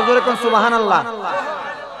আরো জোরে কোন সুবহানাল্লাহ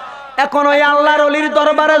এখন ওই আল্লাহর ওলির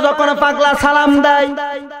দরবারে যখন পাগলা সালাম দেয়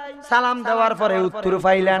সালাম দেওয়ার পরে উত্তর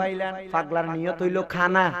পাইলেন পাগলার নিয়ত হইল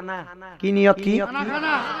খানা কি নিয়ত কি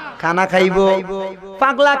খানা খাইবো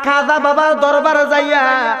পাগলা খাজা বাবার দরবারে যাইয়া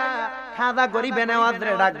খাজা গরিবে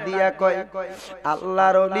নেওয়াজরে ডাক দিয়া কয়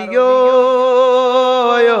আল্লাহর ওলি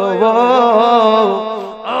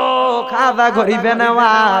ও খাজা গরিবে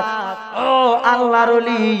নেওয়াজ ও আল্লাহর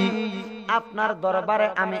ওলি আপনার দরবারে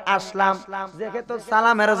আমি আসলাম যেহেতু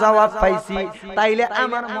সালামের জবাব পাইছি তাইলে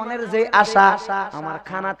আমার মনের যে আশা আমার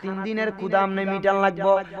খানা 3 দিনের ক্ষুধা আমনে মিটান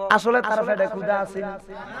লাগবো আসলে তার পেটে ক্ষুধা আছে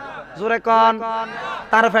জোরে কোন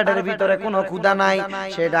তার পেটের ভিতরে কোনো ক্ষুধা নাই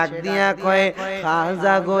সে ডাক দিয়া কয়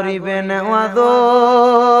খাজা গরিবে নেওয়াজ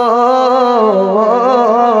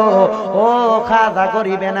ও খাজা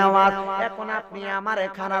গরিবে নেওয়াজ এখন আপনি আমারে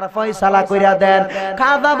খানার ফয়সালা কইরা দেন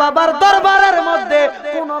খাজা বাবার দরবারের মধ্যে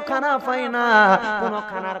কোনো খানা না কোন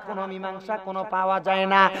খানার কোন মীমাংসা কোন পাওয়া যায়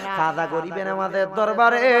না খাজা গরিবে আমাদের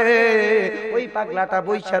দরবারে ওই পাগলাটা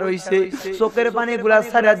বইসা রইছে চোখের পানিগুলা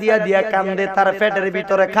ছাড়া দিয়া দিয়া কান্দে তার পেটের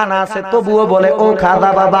ভিতরে খানা আছে তবুও বলে ও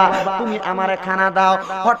খাজা বাবা তুমি আমারে খানা দাও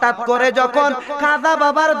হঠাৎ করে যখন খাজা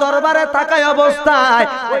বাবার দরবারে তাকায় অবস্থায়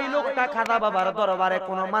ওই লোকটা খাজা বাবার দরবারে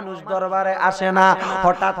কোন মানুষ দরবারে আসে না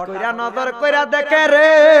হঠাৎ কইরা নজর কইরা দেখে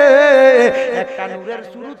রে একটা নূরের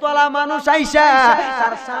সুরতলা মানুষ আইসা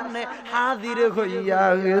তার সামনে হাজির হইয়া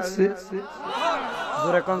গেছে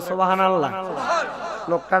জোরে কোন সুবহানাল্লাহ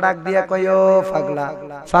লোকটা ডাক দিয়া কয় ও পাগলা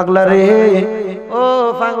পাগলা রে ও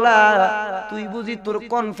পাগলা তুই বুঝি তোর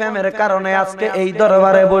কোন ফেমের কারণে আজকে এই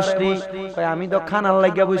দরবারে বসলি? কয় আমি তো খানার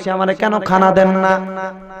লাগিয়া বসি, আমারে কেন খানা দেন না?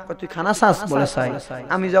 কয় তুই খানা চাস? বলে চাই।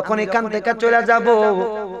 আমি যখন এখান থেকে চলে যাব,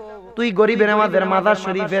 তুই গরিবের আমাদের মাজার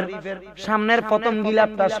শরীফের সামনের প্রথম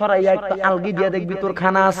গিলাপটা সরাইয়া একটা আলগি দিয়ে দেখবি তোর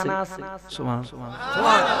খানা আছে।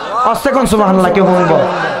 সুবহানাল্লাহ, সুবহানাল্লাহ কে বলবো?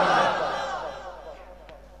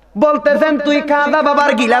 বলতেছেন তুই খাদা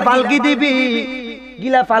বাবার গিলাপ আলগি দিবি,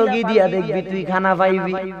 গিলাপ আলগি দিয়া দেখবি তুই খানা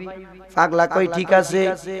পাইবি। পাগলা কই ঠিক আছে,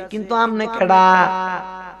 কিন্তু আমনে কেডা?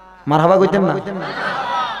 মারহাবা কইতেন না?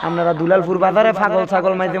 আপনারা দুলালপুর বাজারে পাগল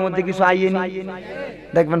ছাগল মাঝে মধ্যে কিছু আইয়েনি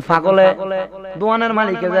দেখবেন, পাগলে দোয়ানের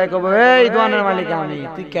মালিকে যায় কবে, এই দোয়ানের মালিক আমি।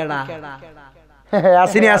 তুই কেডা?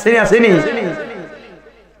 আসিনি আসিনি আসিনি।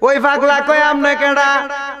 ওই পাগলা কয় আমনে কেডা?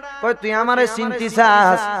 কয় তুই আমারে চিনতি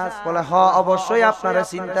চাস? বলে হ অবশ্যই আপনারে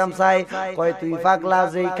চিনতাম চাই। কয় তুই পাগলা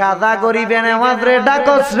যেই খাজা গরিবে নেওয়াজরে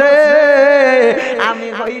ডাকস রে, আমি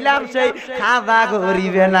হইলাম সেই খাজা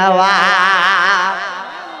গরিবে নেওয়াজ।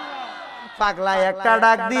 পাগলা একটা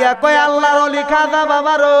ডাক দিয়া কয় আল্লাহর ওলি খাজা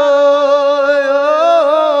বাবার,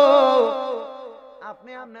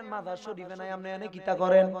 আপনি আপনার মাজার শরীফে নাই, আপনি এনে কিতা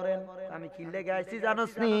করেন? আমি কি লেগে আইছি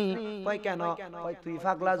জানোস নি? কয় কেন? কয় তুই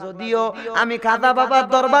পাগলা যদিও আমি খাজা বাবার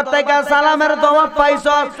দরবার থেকে সালামের জবাব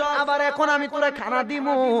পাইছস, আবার এখন আমি তোরে খানা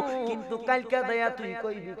দিমু, কিন্তু কালকে দেয়া তুই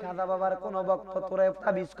কইবি খাজা বাবার কোন ভক্ত তোরে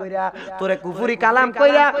তাবিজ কইরা তোরে কুফরি কালাম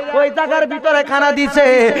কইরা ওই জায়গার ভিতরে খানা দিছে,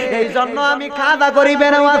 এই জন্য আমি খাজা গরিবে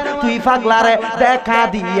নেওয়াজ তুই পাগলারে দেখা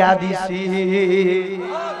দিয়া দিছি।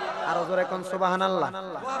 আরো জোরে কোন সুবহানাল্লাহ।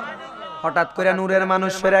 হঠাৎ করে নূরের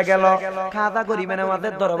মানুষ ফিরে গেল। খাজা গরিবে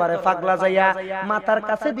নেওয়াজের দরবারে পাগলা যাইয়া মাথার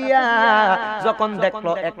কাছে দিয়া যখন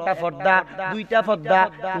দেখলো একটা পর্দা, দুইটা পর্দা,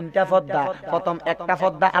 তিনটা পর্দা, প্রথম একটা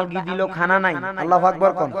পর্দা আলগি দিল, খানা নাই। আল্লাহু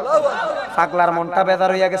আকবার কোন। পাগলার মনটা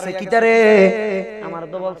বেজার হইয়া গেছে, কিটারে আমার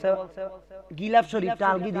তো বলছে গিলাপ শরীফটা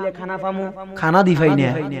আলগি দিলে খানা পামু, খানা দিফাই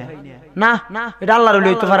না, না এটা আল্লাহর ওলি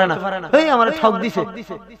হইতে পারে না, এই আমারে ঠক দিছে।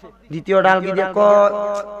 দ্বিতীয় ডালগি দিয়ে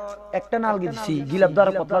একটা নালগি দিছি, গিলাপ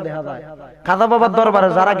দ্বারা পতলা দেখা যায়। খাজা বাবার দরবারে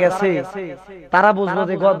যারা গেছে তারা বুঝলো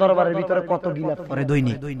যে দরবারের ভিতরে কত গিলাপ পরে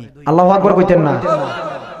দৈনিক। আল্লাহু আকবার কইতেন না?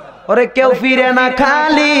 ওরে কেউ ফিরে না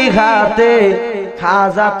খালি হাতে,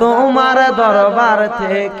 খাজা তোমার দরবার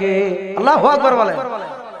থেকে। আল্লাহু আকবার বলে।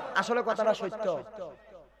 আসলে কথাটা সত্য।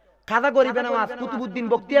 খাজা গরিবে নেওয়াজ কুতুবউদ্দিন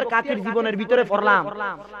বখতিয়ার কাকের জীবনের ভিতরে পড়লাম,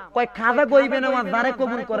 কয় খাজা গরিবে নেওয়াজ যারে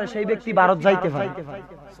কবুল করে সেই ব্যক্তি ভারত যাইতে পারে।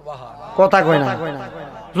 কথা কয় না,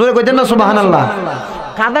 জোরে কইতেন না সুবহানাল্লাহ।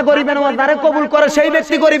 খাজা গরিবে নেওয়াজ যারে কবুল করে সেই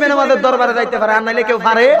ব্যক্তি গরিবে নেওয়াজের দরবারে যাইতে পারে, আর নাইলে কেউ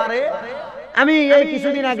পারে? আমি এই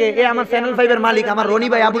কিছুদিন আগে এই আমার চ্যানেল 5 এর মালিক আমার রনি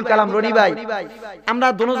ভাই, আবুল কালাম রনি ভাই, আমরা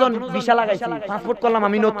দুজন ভিসা লাগাইছি, পাসপোর্ট করলাম।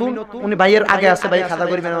 আমি নতুন, উনি ভাইয়ের আগে আছে, ভাই খাজা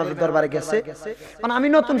গরিবে নেওয়াজের দরবারে গেছে, মানে আমি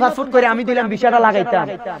নতুন পাসপোর্ট করে আমি দিলাম ভিসাটা লাগাইতাম,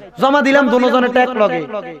 জমা দিলাম দুজনের ট্যাগ লগে।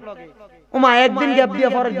 ওমা একদিন গ্যাপ দিয়ে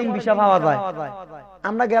পরের দিন ভিসা পাওয়া যায়।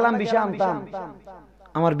 আমরা গেলাম ভিসা আনতাম,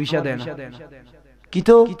 আমার ভিসা দেন কি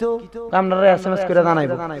তো আপনারা এসএমএস করে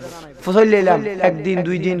জানাইবো। ফসল লইলাম, একদিন,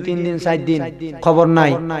 দুই দিন, তিন দিন, 4 দিন, খবর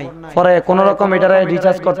নাই। পরে কোন রকম এটারে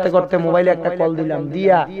রিচার্জ করতে করতে মোবাইলে একটা কল দিলাম,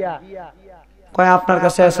 দিয়া কয় আপনার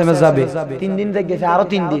কাছে এসএমএস যাবে। 3 দিন থেকে গেছে, আরো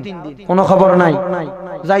 3 দিন, কোনো খবর নাই।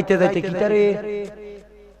 যাইতে যাইতে কিটারে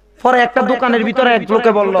পরে একটা দোকানের ভিতরে এক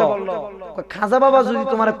লোকে বলল, খাজা বাবা যদি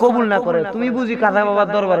তোমার কবুল না করে তুমি বুঝি খাজা বাবার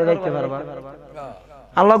দরবারে যাইতে পারবা?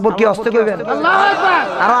 আল্লাহু আকবার কি আস্তে কইবেন? আল্লাহু আকবার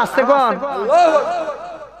আরো আস্তে কোন।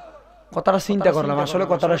 কথাটা চিন্তা করলাম, আসলে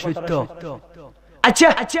কথাটা সত্য। আচ্ছা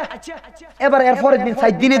এবার এরপরের দিন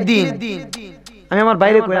 4 দিনের দিন আমি আমার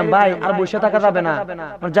বাইরে কইলাম, ভাই আর বসে থাকা যাবে না,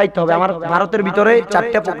 আমার যাইতে হবে। আমার ভারতের ভিতরে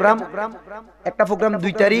 4টা প্রোগ্রাম, একটা প্রোগ্রাম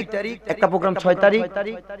 2 তারিখ, একটা প্রোগ্রাম 6 তারিখ,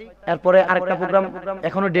 এরপরে আরেকটা প্রোগ্রাম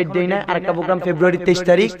এখনো ডেট দেই না, আরেকটা প্রোগ্রাম ফেব্রুয়ারি 23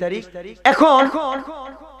 তারিখ। এখন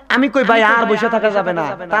আমি কই ভাই আর বসে থাকা যাবে না,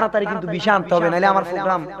 তাড়াতাড়ি কিন্তু ভিসা আনতে হবে, নাইলে আমার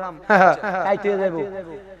প্রোগ্রাম কাইতে যাব।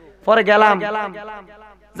 পরে গেলাম,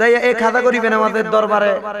 যাইয়া এই খাজা গরিবেন আমাদের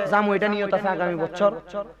দরবারে যামু, এটা নিয়ত আছে আগামী বছর।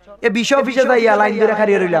 এই ভিসা অফিসে যাইয়া লাইন ধরে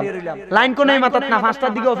খাড়িয়ে রইলাম, লাইন কোন মাথাত না,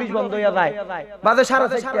 5টার দিকে অফিস বন্ধ হইয়া যায়, বাজে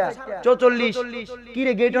 4:30, 44 কি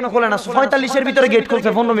রে গেট না খোলে না, 45 এর ভিতরে গেট খুলছে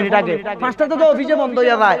 15 মিনিট আগে, 5টাতে তো অফিসে বন্ধ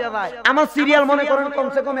হইয়া যায়। আমার সিরিয়াল মনে করেন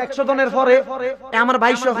কমসে কম 100 জনের পরে আমার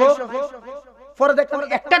ভাই সহ, পরে দেখলাম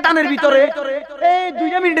একটা টানের ভিতরে এই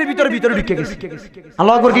 2 মিনিটের ভিতরে ঢুকে গেছে।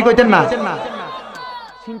 আল্লাহু আকবার কি কইতেন না?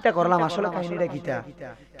 চিন্তা করলাম আসলে কাহিনীটা কিটা,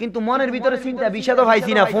 কিন্তু মনের ভিতরে চিন্তা, বিষয় তো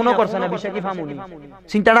পাইছি না, ফোনও করছে না, বিষয় কি ফামুনি,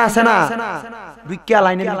 চিন্তাটা আছে না। দুইটা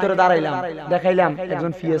লাইনের ভিতরে দাঁড়াইলাম, দেখাইলাম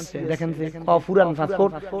একজন ফিএসছে, দেখেন পুরান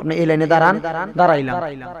পাসপোর্ট, আপনি এই লাইনে দাঁড়াইলাম,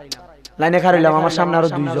 লাইনে খাড়াইলাম, আমার সামনে আরো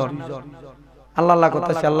 2 জন। আল্লাহ আল্লাহ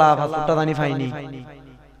করতেছে, আল্লাহ পাসপোর্টটা জানি পাইনি।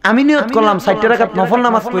 আমি নিয়ত করলাম 60 রাকাত নফল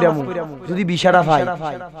নামাজ পড়ামু যদি বিষাটা পাই।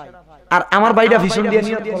 আর আমার ভাইটা ভীষণ দিয়ে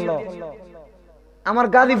নিয়ত করলো, আমার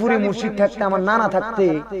গাজীপুরে মসজিদ থাকতে, আমার নানা থাকতে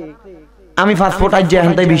আমি 5 ফুট আজ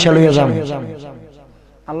যেখানটাই বিশাল হয়ে যাম।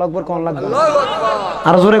 আল্লাহু আকবার কোন লাগবে,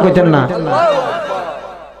 আর জোরে কইতেন না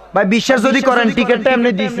ভাই। বিশ্বাস যদি করেন টিকেটটা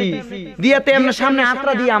এমনি দিছি, দিয়াতে এমনি সামনে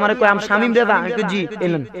আত্রা দিয়ে আমারে কই আম শামিম রাজা, আমি কই জি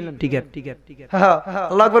এলেন টিকেট। হ্যাঁ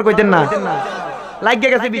আল্লাহু আকবার কইতেন না,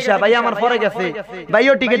 লাগিয়ে গেছে বিষা ভাই, আমার পরে গেছে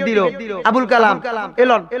ভাইও টিকেট দিল, আবুল কালাম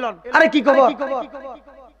এলন। আরে কি খবর,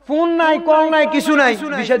 ফোন নাই, কল নাই, কিছু নাই,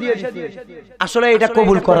 বিষা দিয়ে দিছি। আসলে এটা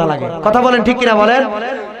কবুল করা লাগে, কথা বলেন ঠিক কিনা বলেন।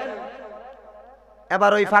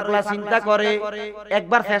 এবার ওই পাগলা চিন্তা করে,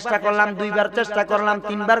 একবার চেষ্টা করলাম, দুইবার চেষ্টা করলাম,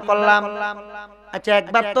 তিনবার করলাম, আচ্ছা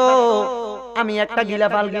একবার তো আমি একটা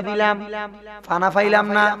গিলাপ আলগি দিলাম, খানা পাইলাম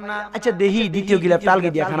না, আচ্ছা দেহি দ্বিতীয় গিলাপ আলগি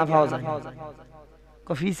দিয়া খানা পাওয়া যায়।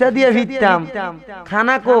 ফিসা দিয়ে ভিততাম,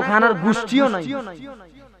 খানা কো, খানার গুষ্টিও নাই।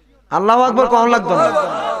 আল্লাহু আকবার কোন লাগতো না।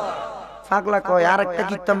 পাগলা কয় আর একটা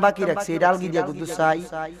কীর্তন বাকি রাখছে, এটা আলগি দিয়া কত চাই।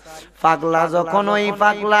 পাগলা যখন ওই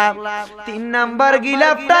পাগলা 3 নাম্বার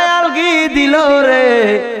গিলাপটা আলগি দিল রে,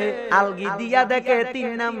 আলগি দিয়া দেখে 3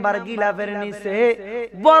 নাম্বার গিলাপের নিচে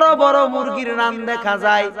বড় বড় মুরগির রান দেখা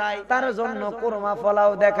যায়, তার জন্য কোরমা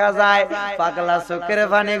ফলাও দেখা যায়। পাগলা চোখের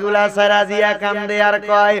পানি গুলা ছাড়া দিয়া কান্দে আর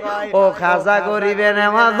কয়, ও খাজা গরিবের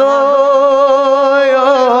নামাজ,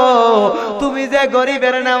 তুমি যে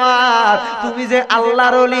গরিবের নামাজ, তুমি যে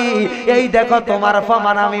আল্লাহর ওলি, এই দেখো তোমার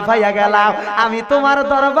ফমান আমি পাইয়া গেলাম। আমি তোমার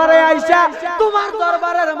দরবারে আইসা, তোমার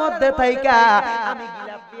দরবারের মধ্যে থাইকা আমি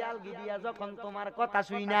গিলাপ দিয়ে আলগি দিয়া যখন তোমার কথা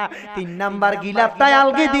শুই না 3 নাম্বার গিলাপটাই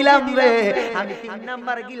আলগি দিলাম রে, আমি 3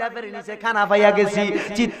 নাম্বার গিলাপের নিচে খানা পাইয়া গেছি।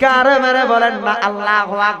 চিৎকার মেরে বলেন না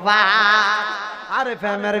আল্লাহু আকবার। আরে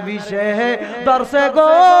প্রেমের বিষে দর্শে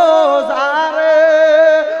গো যারে,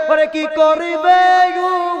 ওরে কি করিবে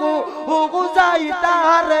যাই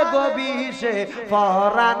তার গবিষে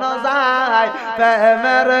পরানো যায়,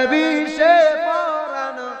 প্রেমের বিষে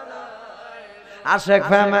পরানো আশেক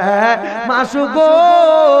প্রেমে মাসু গো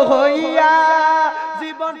হইয়া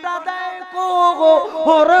জীবনটা দেখো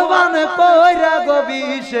হরবান কইরা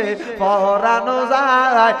গবিষে পরানো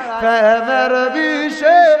যায়, প্রেমের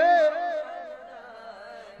বিষে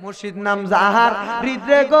মুর্শিদ নাম যাহার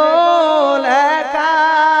হৃদয়ে গো লেখা,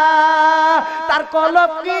 তার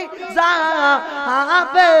কলম কি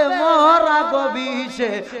যাবে মরা গো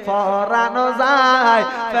বিষে পরানো যায়,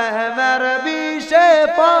 প্রেমের বিষে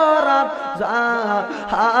পরানো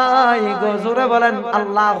যায় গো। জোরে বলেন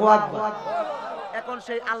আল্লাহু আকবার। এখন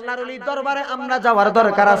সেই আল্লাহর ওলির দরবারে আমরা যাওয়ার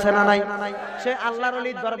দরকার আছে না নাই? সেই আল্লাহর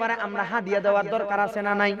ওলির দরবারে আমরা হাদিয়া দেওয়ার দরকার আছে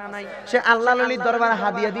না নাই? সে আল্লাহর ওলির দরবারে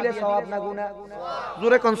হাদিয়া দিলে সওয়াব না গুনাহ?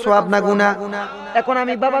 জোরে কোন সওয়াব না গুনাহ? এখন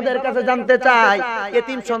আমি বাবাদের কাছে জানতে চাই,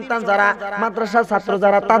 এতিম সন্তান যারা, মাদ্রাসার ছাত্র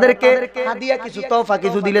যারা, তাদেরকে হাদিয়া কিছু তোফা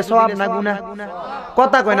কিছু দিলে সওয়াব না গুনাহ?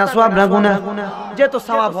 কথা কয় না সওয়াব না গুনাহ? যেহেতু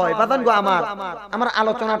সওয়াব হয় বাদান গো, আমার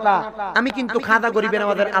আলোচনাটা আমি কিন্তু খাদা গরিবের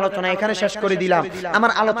আমাদের আলোচনা এখানে শেষ করে দিলাম।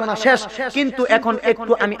 আমার আলোচনা শেষ, কিন্তু এখন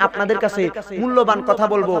একটু আমি আপনাদের কাছে মূল্যবান কথা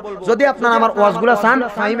বলবো। যদি আপনারা আমার ওয়াজগুলা চান,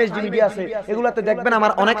 ফাহিম এসডিমিডি আছে, এগুলাতে দেখবেন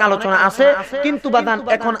আমার অনেক আলোচনা আছে। কিন্তু বাদান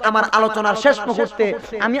এখন আমার আলোচনার শেষ মুহূর্তে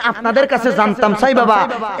আমি আপনাদের কাছে জানতাম চাই বাবা,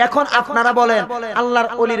 এখন আপনারা বলেন আল্লাহর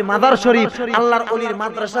ওলির মাদার শরীফ, আল্লাহর ওলির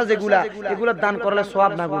মাদ্রাসা যেগুলা, এগুলা দান করলে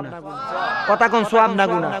সওয়াব না গুনাহ? কথা কোন সওয়াব না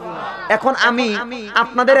গুনাহ? এখন আমি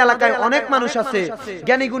আপনাদের এলাকায় অনেক মানুষ আছে,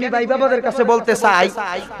 জ্ঞানী গুণী ভাই বাবাদের কাছে বলতে চাই,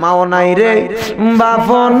 মাও নাই রে,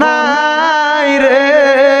 বাবা নাই রে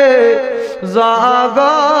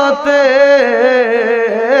জগতে,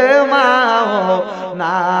 মাও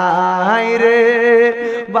নাই রে,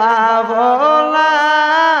 বাবা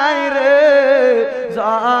নাই রে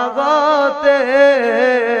জগতে,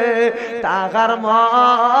 টাকার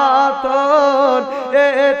মতন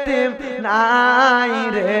এতিম নাই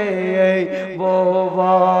রে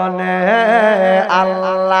ভুবনে।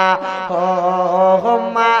 আল্লাহ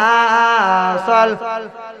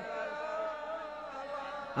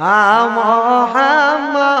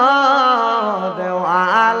মুহাম্মদ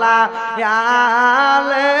ওয়ালা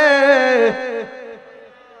আলে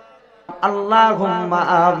আল্লাহুম্মা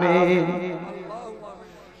আমিন।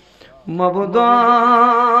 মাবুদ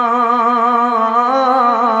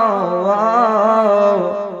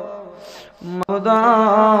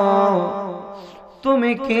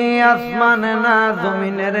তুমি কি আসমান না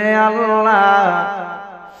জমিনের আল্লাহ,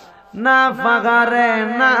 না পাগারে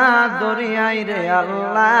না দরিয়াই রে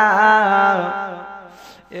আল্লাহ,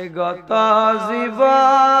 এ গত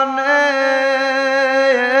জীবনে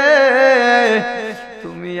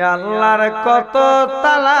তুমি আল্লাহর কত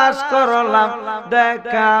তালাশ করলাম,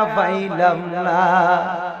 দেখা পাইলাম না।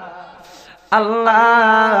 আল্লাহ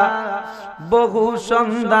বহু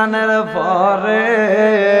সন্ধানের পরে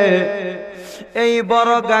এই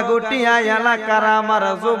বড় গাগুটিয়া এলাকার আমার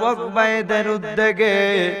যুবক ভাইদের উদ্যোগে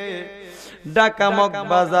ঢাকা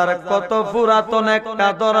মগবাজার কত পুরাতন একটা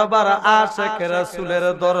দরবার, আশেক রাসূলের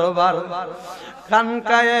দরবার,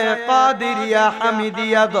 খানকায়ে কাদিরিয়া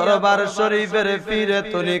হামিদিয়া দরবার শরীফের পীরে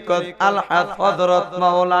তরিকত আলহাজ হযরত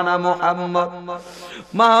মাওলানা মুহাম্মদ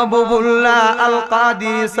মাহবুবুল্লাহ আল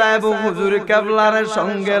কাদিরি সাহেব হুজুর কেবলার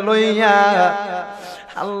সঙ্গে লইয়া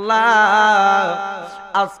আল্লাহ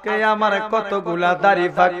আজকে আমার কতগুলা দাড়ি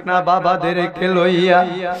ফাকনা বাবাদেরকে লইয়া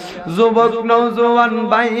যুবক নওজোয়ান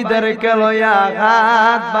ভাইদেরকে লইয়া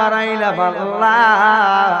হাত বাড়াইলাম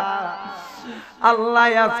আল্লাহ। আল্লাহ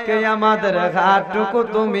আজকে আমাদের হাতটুকু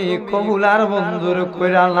তুমি কবুল আর মঞ্জুর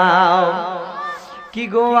কইরা নাও। কি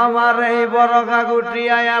গো আমার এই বড়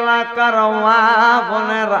গাগুটিয়া এলাকার মা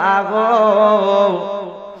বোনের আগো,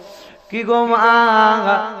 কি গো মা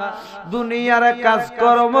দুনিয়ার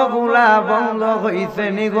কাজকর্ম গুলা বন্ধ হইছে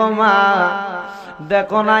নি গো মা?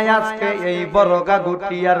 দেখো না আজকে এই বড়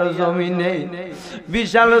গাগুটিয়ার জমিনে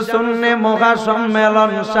বিশাল সুন্নে মহা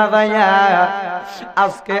সম্মেলন সাজাইয়া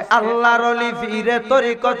আজকে আল্লাহর ওলি পীরে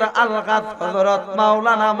তরিকত আলহাজ হযরত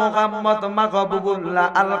মাওলানা মুহাম্মদ মাহবুবুল্লাহ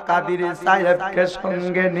আল কাদিরি সাহেবকে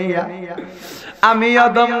সঙ্গে নিয়া আমি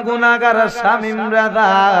অদম গুনাহগার শামীম রাজা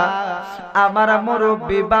আমার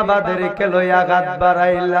মুরব্বী বাবাদেরকে লইয়া হাত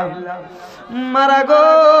বাড়াইলাম। মারা গো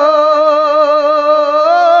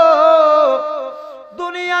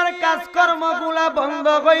দুনিয়ার কাজকর্ম গুলা বন্ধ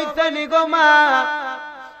হইছে নি গো মা?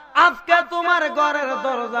 আজকে তোমার ঘরের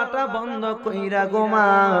দরজাটা বন্ধ কইরা গো মা,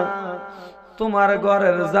 তোমার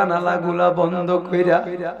ঘরের জানালা গুলা বন্ধ কইরা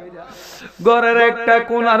ঘরের একটা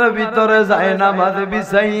কোণার ভিতরে যায় নামাজ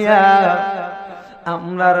বিছাইয়া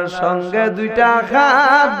আমরার সঙ্গে দুইটা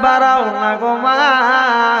হাত বাড়াও না গো মা।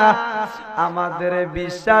 আমাদের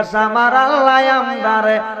বিশ্বাস আমার আল্লাহ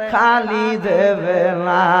আমরারে খালি দেবে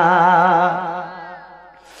না।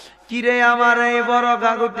 কিরে আমার এই বড়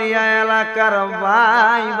গাগুটিয়া এলাকার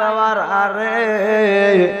ভাই বাবার আরে,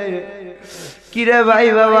 কিরে ভাই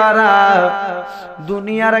বাবারা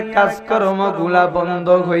দুনিয়ার কাজকর্ম গুলা বন্ধ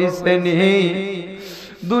হইছে নি?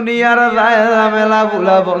 দুনিয়ার ঝামেলা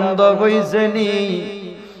গুলা বন্ধ হইছে নি?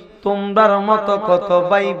 তোমরার মতো কত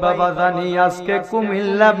ভাই বাবা জানি আজকে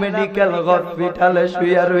কুমিল্লা মেডিকেল হসপিটালে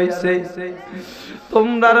শুয়ে রইছে।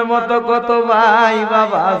 তোমরার মতো কত ভাই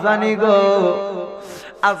বাবা জানি গো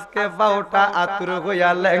আজকে পাওটা আতুর হইয়া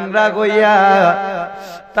ল্যাংড়া হইয়া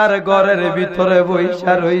তার ঘরের ভিতরে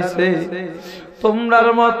বইসা রইছে। তোমরার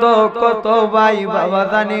মতো কত ভাই বাবা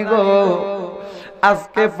জানি গো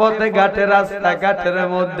আজকে পথে ঘাটে রাস্তা ঘাটের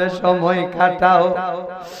মধ্যে সময় কাটাও।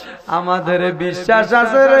 আমাদের বিশ্বাস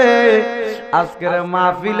আছে রে আজকের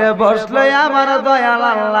মাহফিলে বসলে আমার দয়াল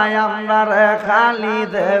আল্লাহ আমরারে খালি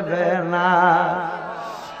দেবে না।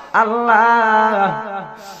 আল্লাহ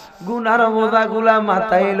গুনার বোঝা গুলা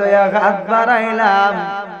মাথায় লইয়া হাত বাড়াইলাম,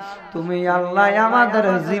 তুমি আল্লাহ আমাদের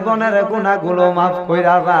জীবনের গুনাহগুলো মাফ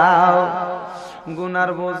কইরা দাও।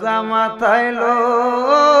 গুনার বোঝা মাথায়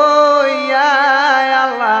লইয়া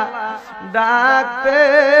আল্লাহ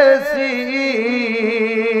ডাকতেছি,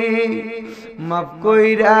 মাফ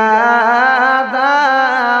কইরা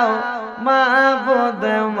দাও মাবুদ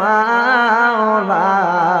মাওলা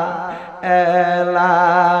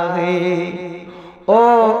এলাহি। ও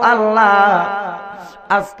আল্লাহ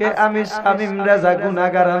আজকে আমি শামীম রাজা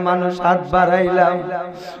গুনাহগার মানুষ হাত বাড়াইলাম,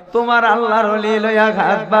 তোমার আল্লাহর ওলি লইয়া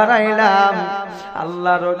হাত বাড়াইলাম।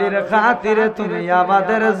 আল্লাহর ওলির খাতিরে তুমি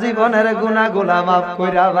আমাদের জীবনের গুনাহগুলা মাফ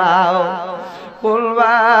কইরা দাও। কুল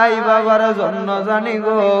ভাই বাবার জন্য জানি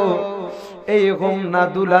গো এই হোমনা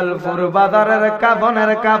দুলালপুর বাজারের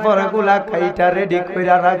কাফনের কাপড় গুলা খাইটা রেডি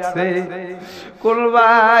কইরা রাখছে। কুল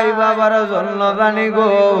ভাই বাবার জন্য জানি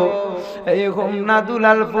গো এই হোমনা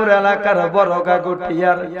দুলালপুর এলাকার বড়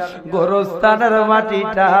গাগুটিয়ার গোরস্থানের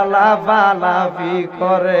মাটিটা লাফালাফি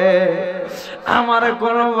করে। আমার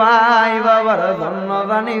কোন ভাই বাবার জন্য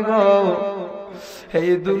জানি গো এই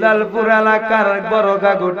দুলালপুর এলাকার বড়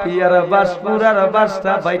গাগুটিয়ার বাসপুরার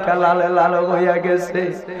বাসটা বাইকা লালে লাল হইয়া গেছে।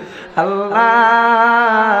 আল্লাহ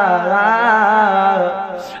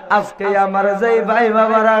আজকে আমার যেই ভাই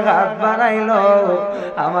বাবারা হাত বাড়াইলো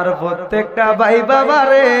আমার প্রত্যেকটা ভাই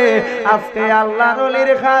বাবারে আজকে আল্লাহর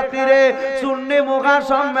ওলির খাতিরে সুন্নি মুখা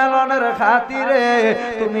সম্মেলনের খাতিরে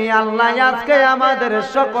তুমি আল্লাহ আজকে আমাদের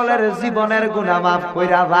সকলের জীবনের গুনাহ মাফ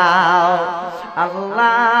কইরা দাও।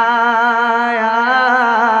 আল্লাহ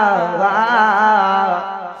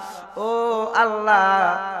ও আল্লাহ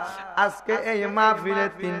আজকে এই মাহফিলে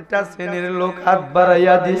তিনটা শ্রেণীর লোক হাত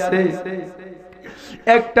বাড়াইয়া দিছে।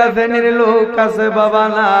 একটা শ্রেণীর লোক আছে বাবা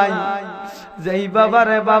নাই, যেই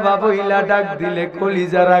বাবারে বাবা বইলা ডাক দিলে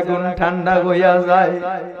কলিজার আগুন ঠান্ডা হইয়া যায়,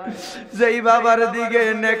 যেই বাবার দিকে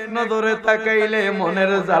নেক নজরে তাকাইলে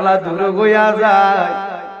মনের জ্বালা দূর হইয়া যায়,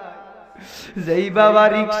 যেই বাবা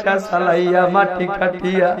রিকশা চালাইয়া মাটি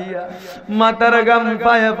কাটিয়া মাথার গাম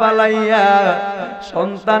পায়ে পালাইয়া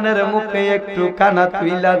সন্তানের মুখে একটু কানা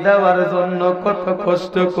তুইলা দেওয়ার জন্য কত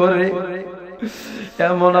কষ্ট করে,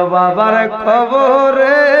 এমন বাবার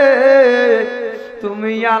খবরে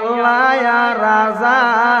তুমি আল্লাহ রাজা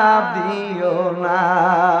দিও না।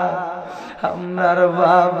 আপনার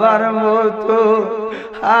বাবার মতো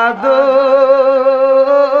আদর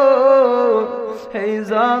এই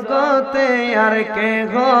জগতে আর কে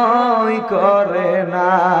করে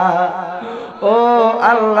না। ও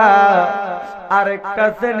আল্লাহ, আরেকটা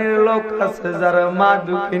শ্রেণীর লোক আছে যারা মা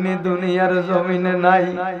দুঃখিনী দুনিয়ার জমিনে নাই।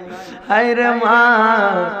 হায়রে মা,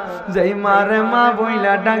 যেই মারে মা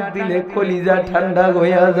বইলা ডাক দিলে কলিজা ঠান্ডা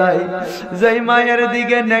হইয়া যায়, যেই মায়ের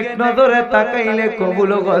দিকে নেক নজরে তাকাইলে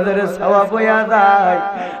কবুল গজের সওয়াব হইয়া যায়।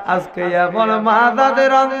 আজকে এমন মা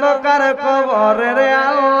দাদের অন্ধকার কবরে রে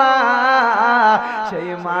আল্লাহ, সেই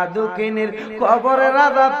মা দুঃখিনীর কবরের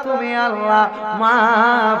আযাব তুমি আল্লাহ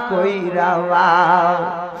মাফ কইরা দাও।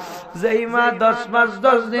 যেই মা 10 মাস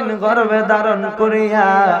 10 দিন গর্ভে ধারণ করিয়া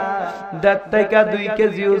 1.5 থেকে 2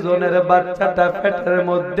 কেজি ওজনের বাচ্চাটা পেটের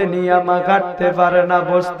মধ্যে নিয়ে মা হাঁটতে পারে না,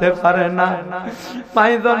 বসতে পারে না,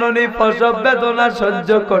 মাই জননী প্রসব বেদনা সহ্য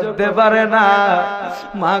করতে পারে না।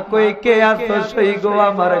 মা কই কে এত সই গো,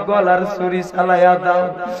 আমার গলার ছুরি চালাইয়া দাও,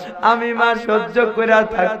 আমি মা সহ্য করে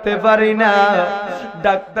থাকতে পারি না।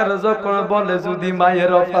 ডাক্তার যখন বলে যদি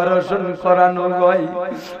মায়ের অপারেশন করানো হয়,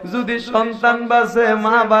 যদি সন্তান বাঁচে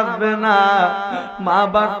মা বাঁচবে না, মা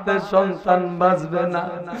বাঁচতে সন্তান বাঁচবে না।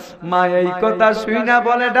 মা এই কথা শুইনা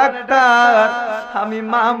বলে ডাক্তার আমি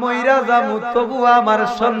মা মইরা যাবো, তবু আমার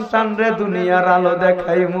সন্তান রে দুনিয়ার আলো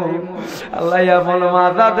দেখাইমু। আল্লাহ বল মা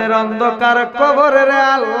যাদের অন্ধকার কবরে রে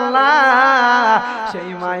আল্লাহ, সেই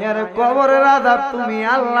মায়ের কবরের আযাব তুমি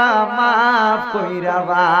আল্লাহ মাফ কইরা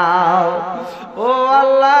দাও। ও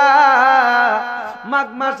আল্লাহ, মাঘ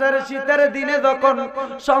মাসের শীতের দিনে যখন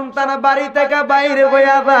সন্তান বাড়ি থেকে বাইরে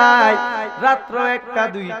হইয়া যায়, রাত্র 1টা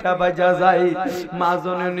 2টা বাজা যায়, মা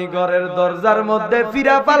জননী ঘরের দরজার মধ্যে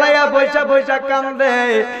ফিরা পালাইয়া বৈশা বৈশা কান্দে,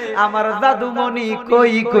 আমার জাদুমণি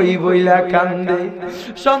কই কই বইলা কান্দে।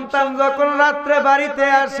 সন্তান যখন রাত্রে বাড়িতে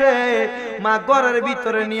আসে, মা ঘরের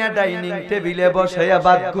ভিতরে নিয়ে ডাইনিং টেবিলে বসাইয়া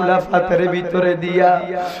ভাতগুলা ফাতের ভিতরে দিয়া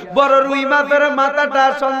বড় রুই মাছের মাথাটা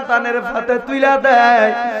সন্তানের ফাতে তুইলা দেয়।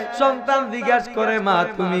 সন্তান জিজ্ঞাসা করে মা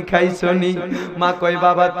তুমি খাইছনি? মা কয়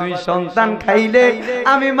বাবা তুই সন্তান খাইলে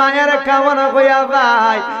আমি মায়ের খাওয়ানো হইয়া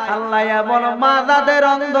যাই। আল্লাহ এমন মা যাদের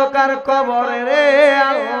অন্ধকার কবরে রে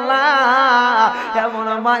আল্লাহ, এমন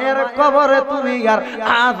মায়ের কবরে তুমি আর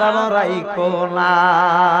আযাব রাইখো না।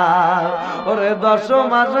 ওরে 10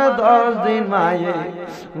 মাসে 10 দিন মায়ে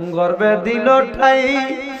গর্ভে দিল ঠাই,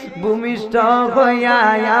 ভূমিষ্ঠ হইয়া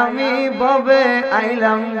আমি ববে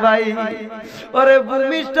আইলাম ভাই। ওরে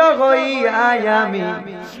ভূমিষ্ঠ হইয়া আমি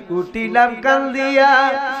উঠিলাম কান্দিয়া,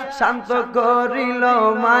 শান্ত করিল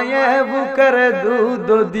মায়ে বুকের দুধ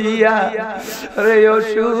দিয়া। রে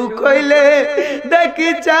অসুখ হইলে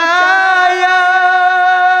দেখি চায়া,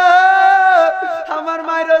 আমার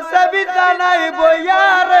মায়ের সেবিতা নাই বইয়া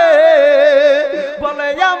রে, বলে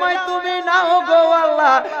আমায় তুমি নাও গো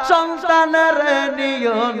আল্লাহ সন্তানের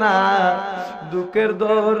নিও না। দুঃখের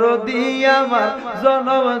দরদি আমার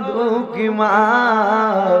জনম দুঃখী মা,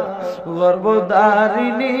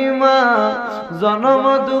 গর্ভধারিণী মা, জনম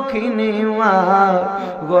দুঃখিনী মা,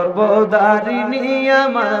 গর্ভধারিণী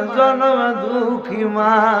আমার জনম দুঃখী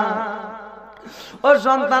মা। ও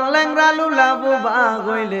সন্তান লেংরা লুলা বুবা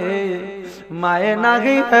হইলে মায়ে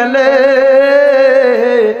নাহি ফেলে,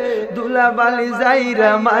 দুলা বালি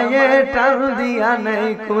যাইরা মায়ে টান দিয়া নাই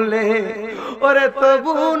খুলে। ওরে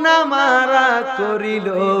তবু না মারা করিল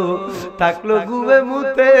থাকলো গুবে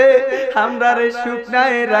মুতে, আমরা রে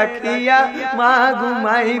শুকনায় রাখিয়া মা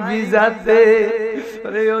ঘুমাই বিজাতে।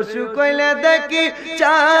 ওরে অসুখ হইলে দেখি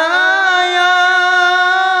চায়া,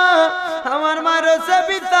 আমার মার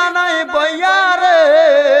সেবিতা নাই বইয়া রে,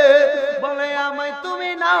 বলে আমায় তুমি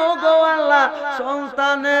নাও গো আল্লাহ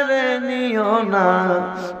সন্তানের নিও না।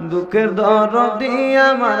 দুঃখের দরদি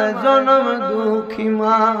আমার জনম দুঃখী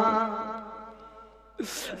মা।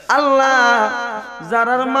 আল্লাহ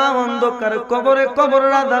যারার মা অন্ধকার কবরে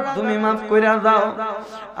কবরের আযাব তুমি মাফ কইরা দাও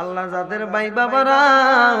আল্লাহ। যাদের ভাই বাবারা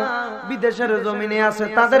বিদেশের জমিনে আছে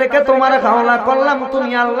তাদেরকে তোমার হাওলা করলাম,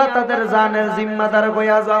 তুমি আল্লাহ তাদের জানের জিম্মাদার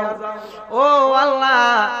হইয়া যাও। ও আল্লাহ,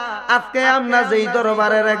 আজকে আমরা যেই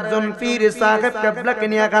দরবারের একজন পীর সাহেব কিবলাকে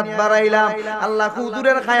নিয়ে হাত বাড়াইলাম, আল্লাহ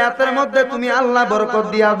হুজুরের হায়াতের মধ্যে তুমি আল্লাহ বরকত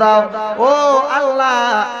দিয়া দাও। ও আল্লাহ,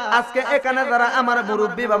 আজকে এখানে যারা আমার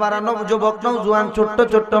মুরব্বী বাবারা, নবযুবক নওজোয়ান ছোট্ট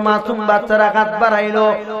ছোট্ট মাসুম বাচ্চারা হাত বাড়াইলো,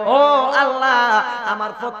 ও আল্লাহ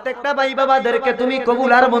আমার প্রত্যেকটা ভাই বাবাদেরকে তুমি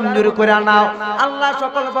কবুল আর মঞ্জুর করে নাও আল্লাহ।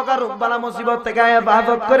 সকল প্রকার রোগ বালা মুসিবত থেকে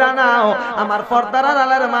হেফাজত করে নাও। আমার পর্দার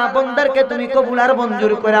আড়ালের মা বোনদেরকে তুমি কবুল আর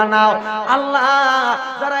মঞ্জুর করে নাও আল্লাহ।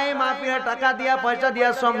 যারা এই মাহফিলে টাকা দিয়া, পয়সা দিয়া,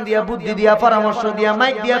 শ্রম দিয়া, বুদ্ধি দিয়া, পরামর্শ দিয়া,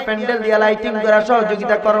 মাইক দিয়া, প্যান্ডেল দিয়া, লাইটিং করে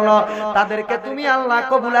সহযোগিতা করলো, তাদেরকে তুমি আল্লাহ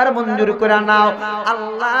কবুল আর মঞ্জুর করে নাও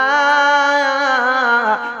আল্লাহ।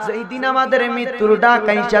 যেই দিন আমাদের মৃত্যুর ডাক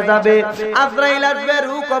আইসা যাবে, আজরাইল আসবে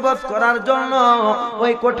রূহ কবজ করার জন্য,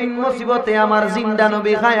 ওই কঠিন মুসিবতে আমার জিন্দা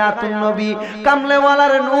নবী হায়াতুন নবী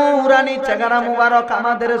কামলেওয়ালার নূরানি চেহারা মুবারক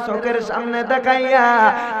আমাদের চোখের সামনে দেখাইয়া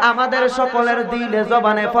আমাদের সকলের দিলে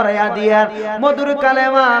জবানে পড়াইয়া দিয়া মধুর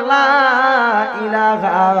কালেমা লা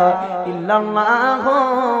ইলাহা ইল্লাল্লাহ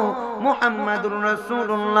মুহাম্মাদুর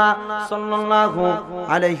রাসূলুল্লাহ সাল্লাল্লাহু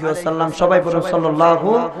আলাইহি ওয়াসাল্লাম। সবাই বলুন সাল্লাল্লাহু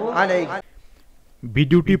আলাইহি।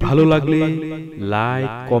 ভিডিওটি ভালো লাগলে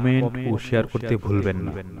লাইক, কমেন্ট ও শেয়ার করতে ভুলবেন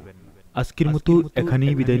না। আজকের মতো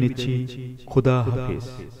এখানেই বিদায় নিচ্ছি। খোদা হাফেজ।